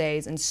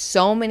birthdays and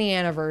so many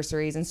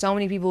anniversaries and so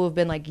many people who've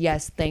been like,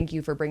 yes, thank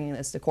you for bringing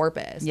this to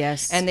Corpus.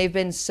 Yes. And they've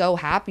been so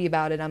happy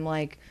about it. I'm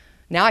like,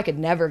 now I could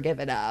never give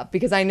it up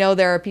because I know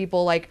there are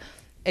people like,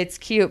 it's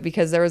cute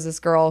because there was this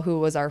girl who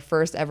was our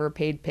first ever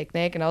paid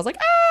picnic and I was like,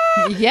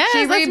 yes,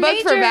 she that's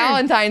rebooked for major.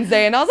 Valentine's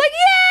Day and I was like,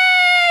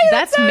 yay!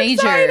 That's so major.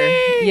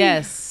 exciting.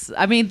 Yes.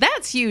 I mean,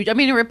 that's huge. I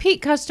mean, a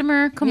repeat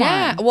customer. Come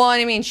on. Well,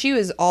 and I mean, she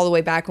was all the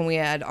way back when we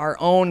had our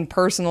own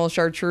personal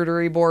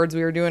charcuterie boards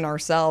we were doing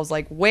ourselves,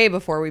 like way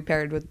before we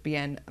paired with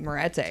Bien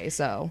Moretti.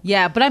 So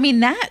yeah, but I mean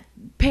that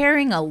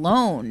pairing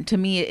alone to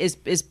me is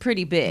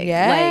pretty big.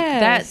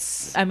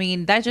 Yes.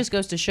 That just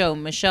goes to show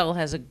Michelle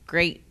has a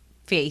great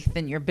faith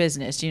in your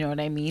business. You know what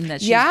I mean?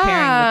 That she's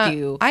pairing with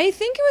you. I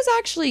think it was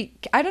actually,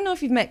 I don't know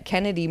if you've met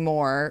Kennedy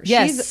Moore.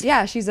 Yes.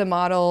 She's a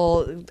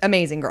model,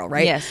 amazing girl,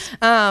 right? Yes.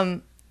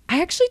 I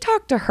actually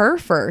talked to her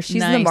first.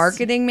 She's the Nice.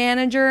 marketing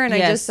manager. And I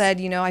Yes. just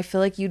said, I feel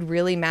like you'd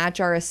really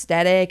match our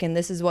aesthetic and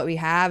this is what we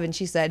have. And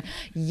she said,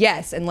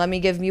 yes. And let me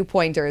give you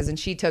pointers. And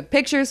she took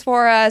pictures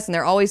for us and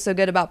they're always so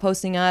good about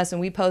posting us and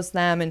we post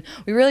them. And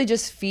we really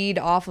just feed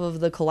off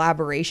of the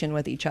collaboration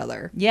with each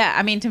other. Yeah,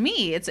 I mean, to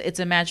me, it's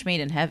a match made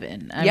in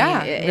heaven. I Yeah,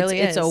 mean, it really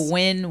it's is. a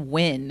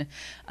win-win.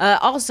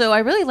 Also, I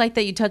really like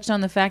that you touched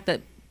on the fact that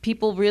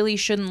people really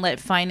shouldn't let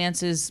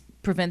finances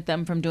prevent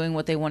them from doing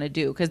what they want to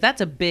do because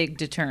that's a big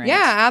deterrent.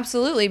 Yeah,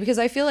 absolutely. Because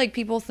I feel like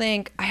people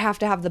think I have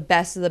to have the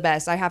best of the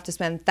best. I have to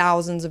spend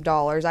thousands of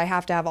dollars. I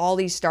have to have all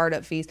these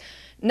startup fees.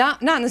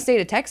 Not in the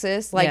state of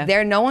Texas. Like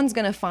no one's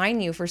going to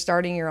fine you for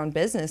starting your own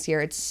business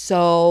here. It's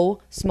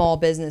so small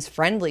business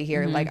friendly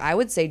here. Mm-hmm. Like I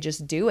would say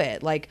just do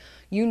it. Like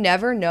you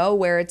never know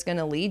where it's going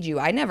to lead you.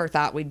 I never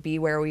thought we'd be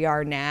where we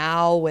are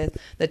now with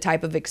the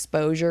type of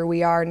exposure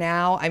we are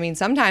now. I mean,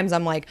 sometimes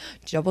I'm like,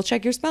 double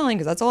check your spelling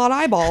because that's a lot of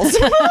eyeballs.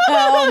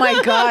 Oh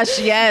my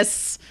gosh,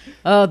 yes.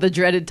 Oh, the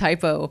dreaded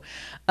typo.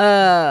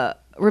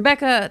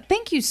 Rebecca,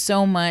 thank you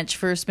so much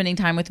for spending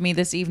time with me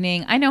this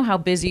evening. I know how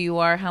busy you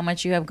are, how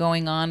much you have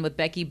going on with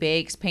Becky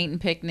Bakes, Paint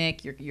and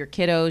Picnic, your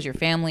kiddos, your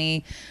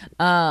family,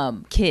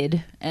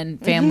 kid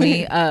and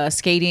family,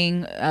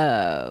 skating.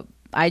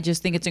 I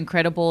just think it's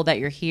incredible that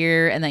you're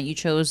here and that you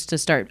chose to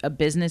start a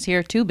business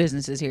here, 2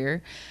 businesses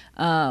here.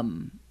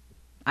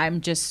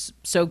 I'm just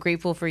so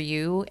grateful for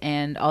you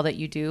and all that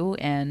you do.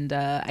 And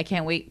I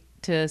can't wait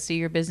to see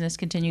your business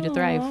continue to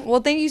thrive.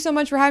 Well, thank you so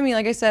much for having me.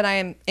 Like I said, I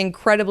am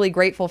incredibly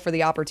grateful for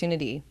the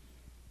opportunity.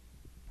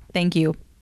 Thank you.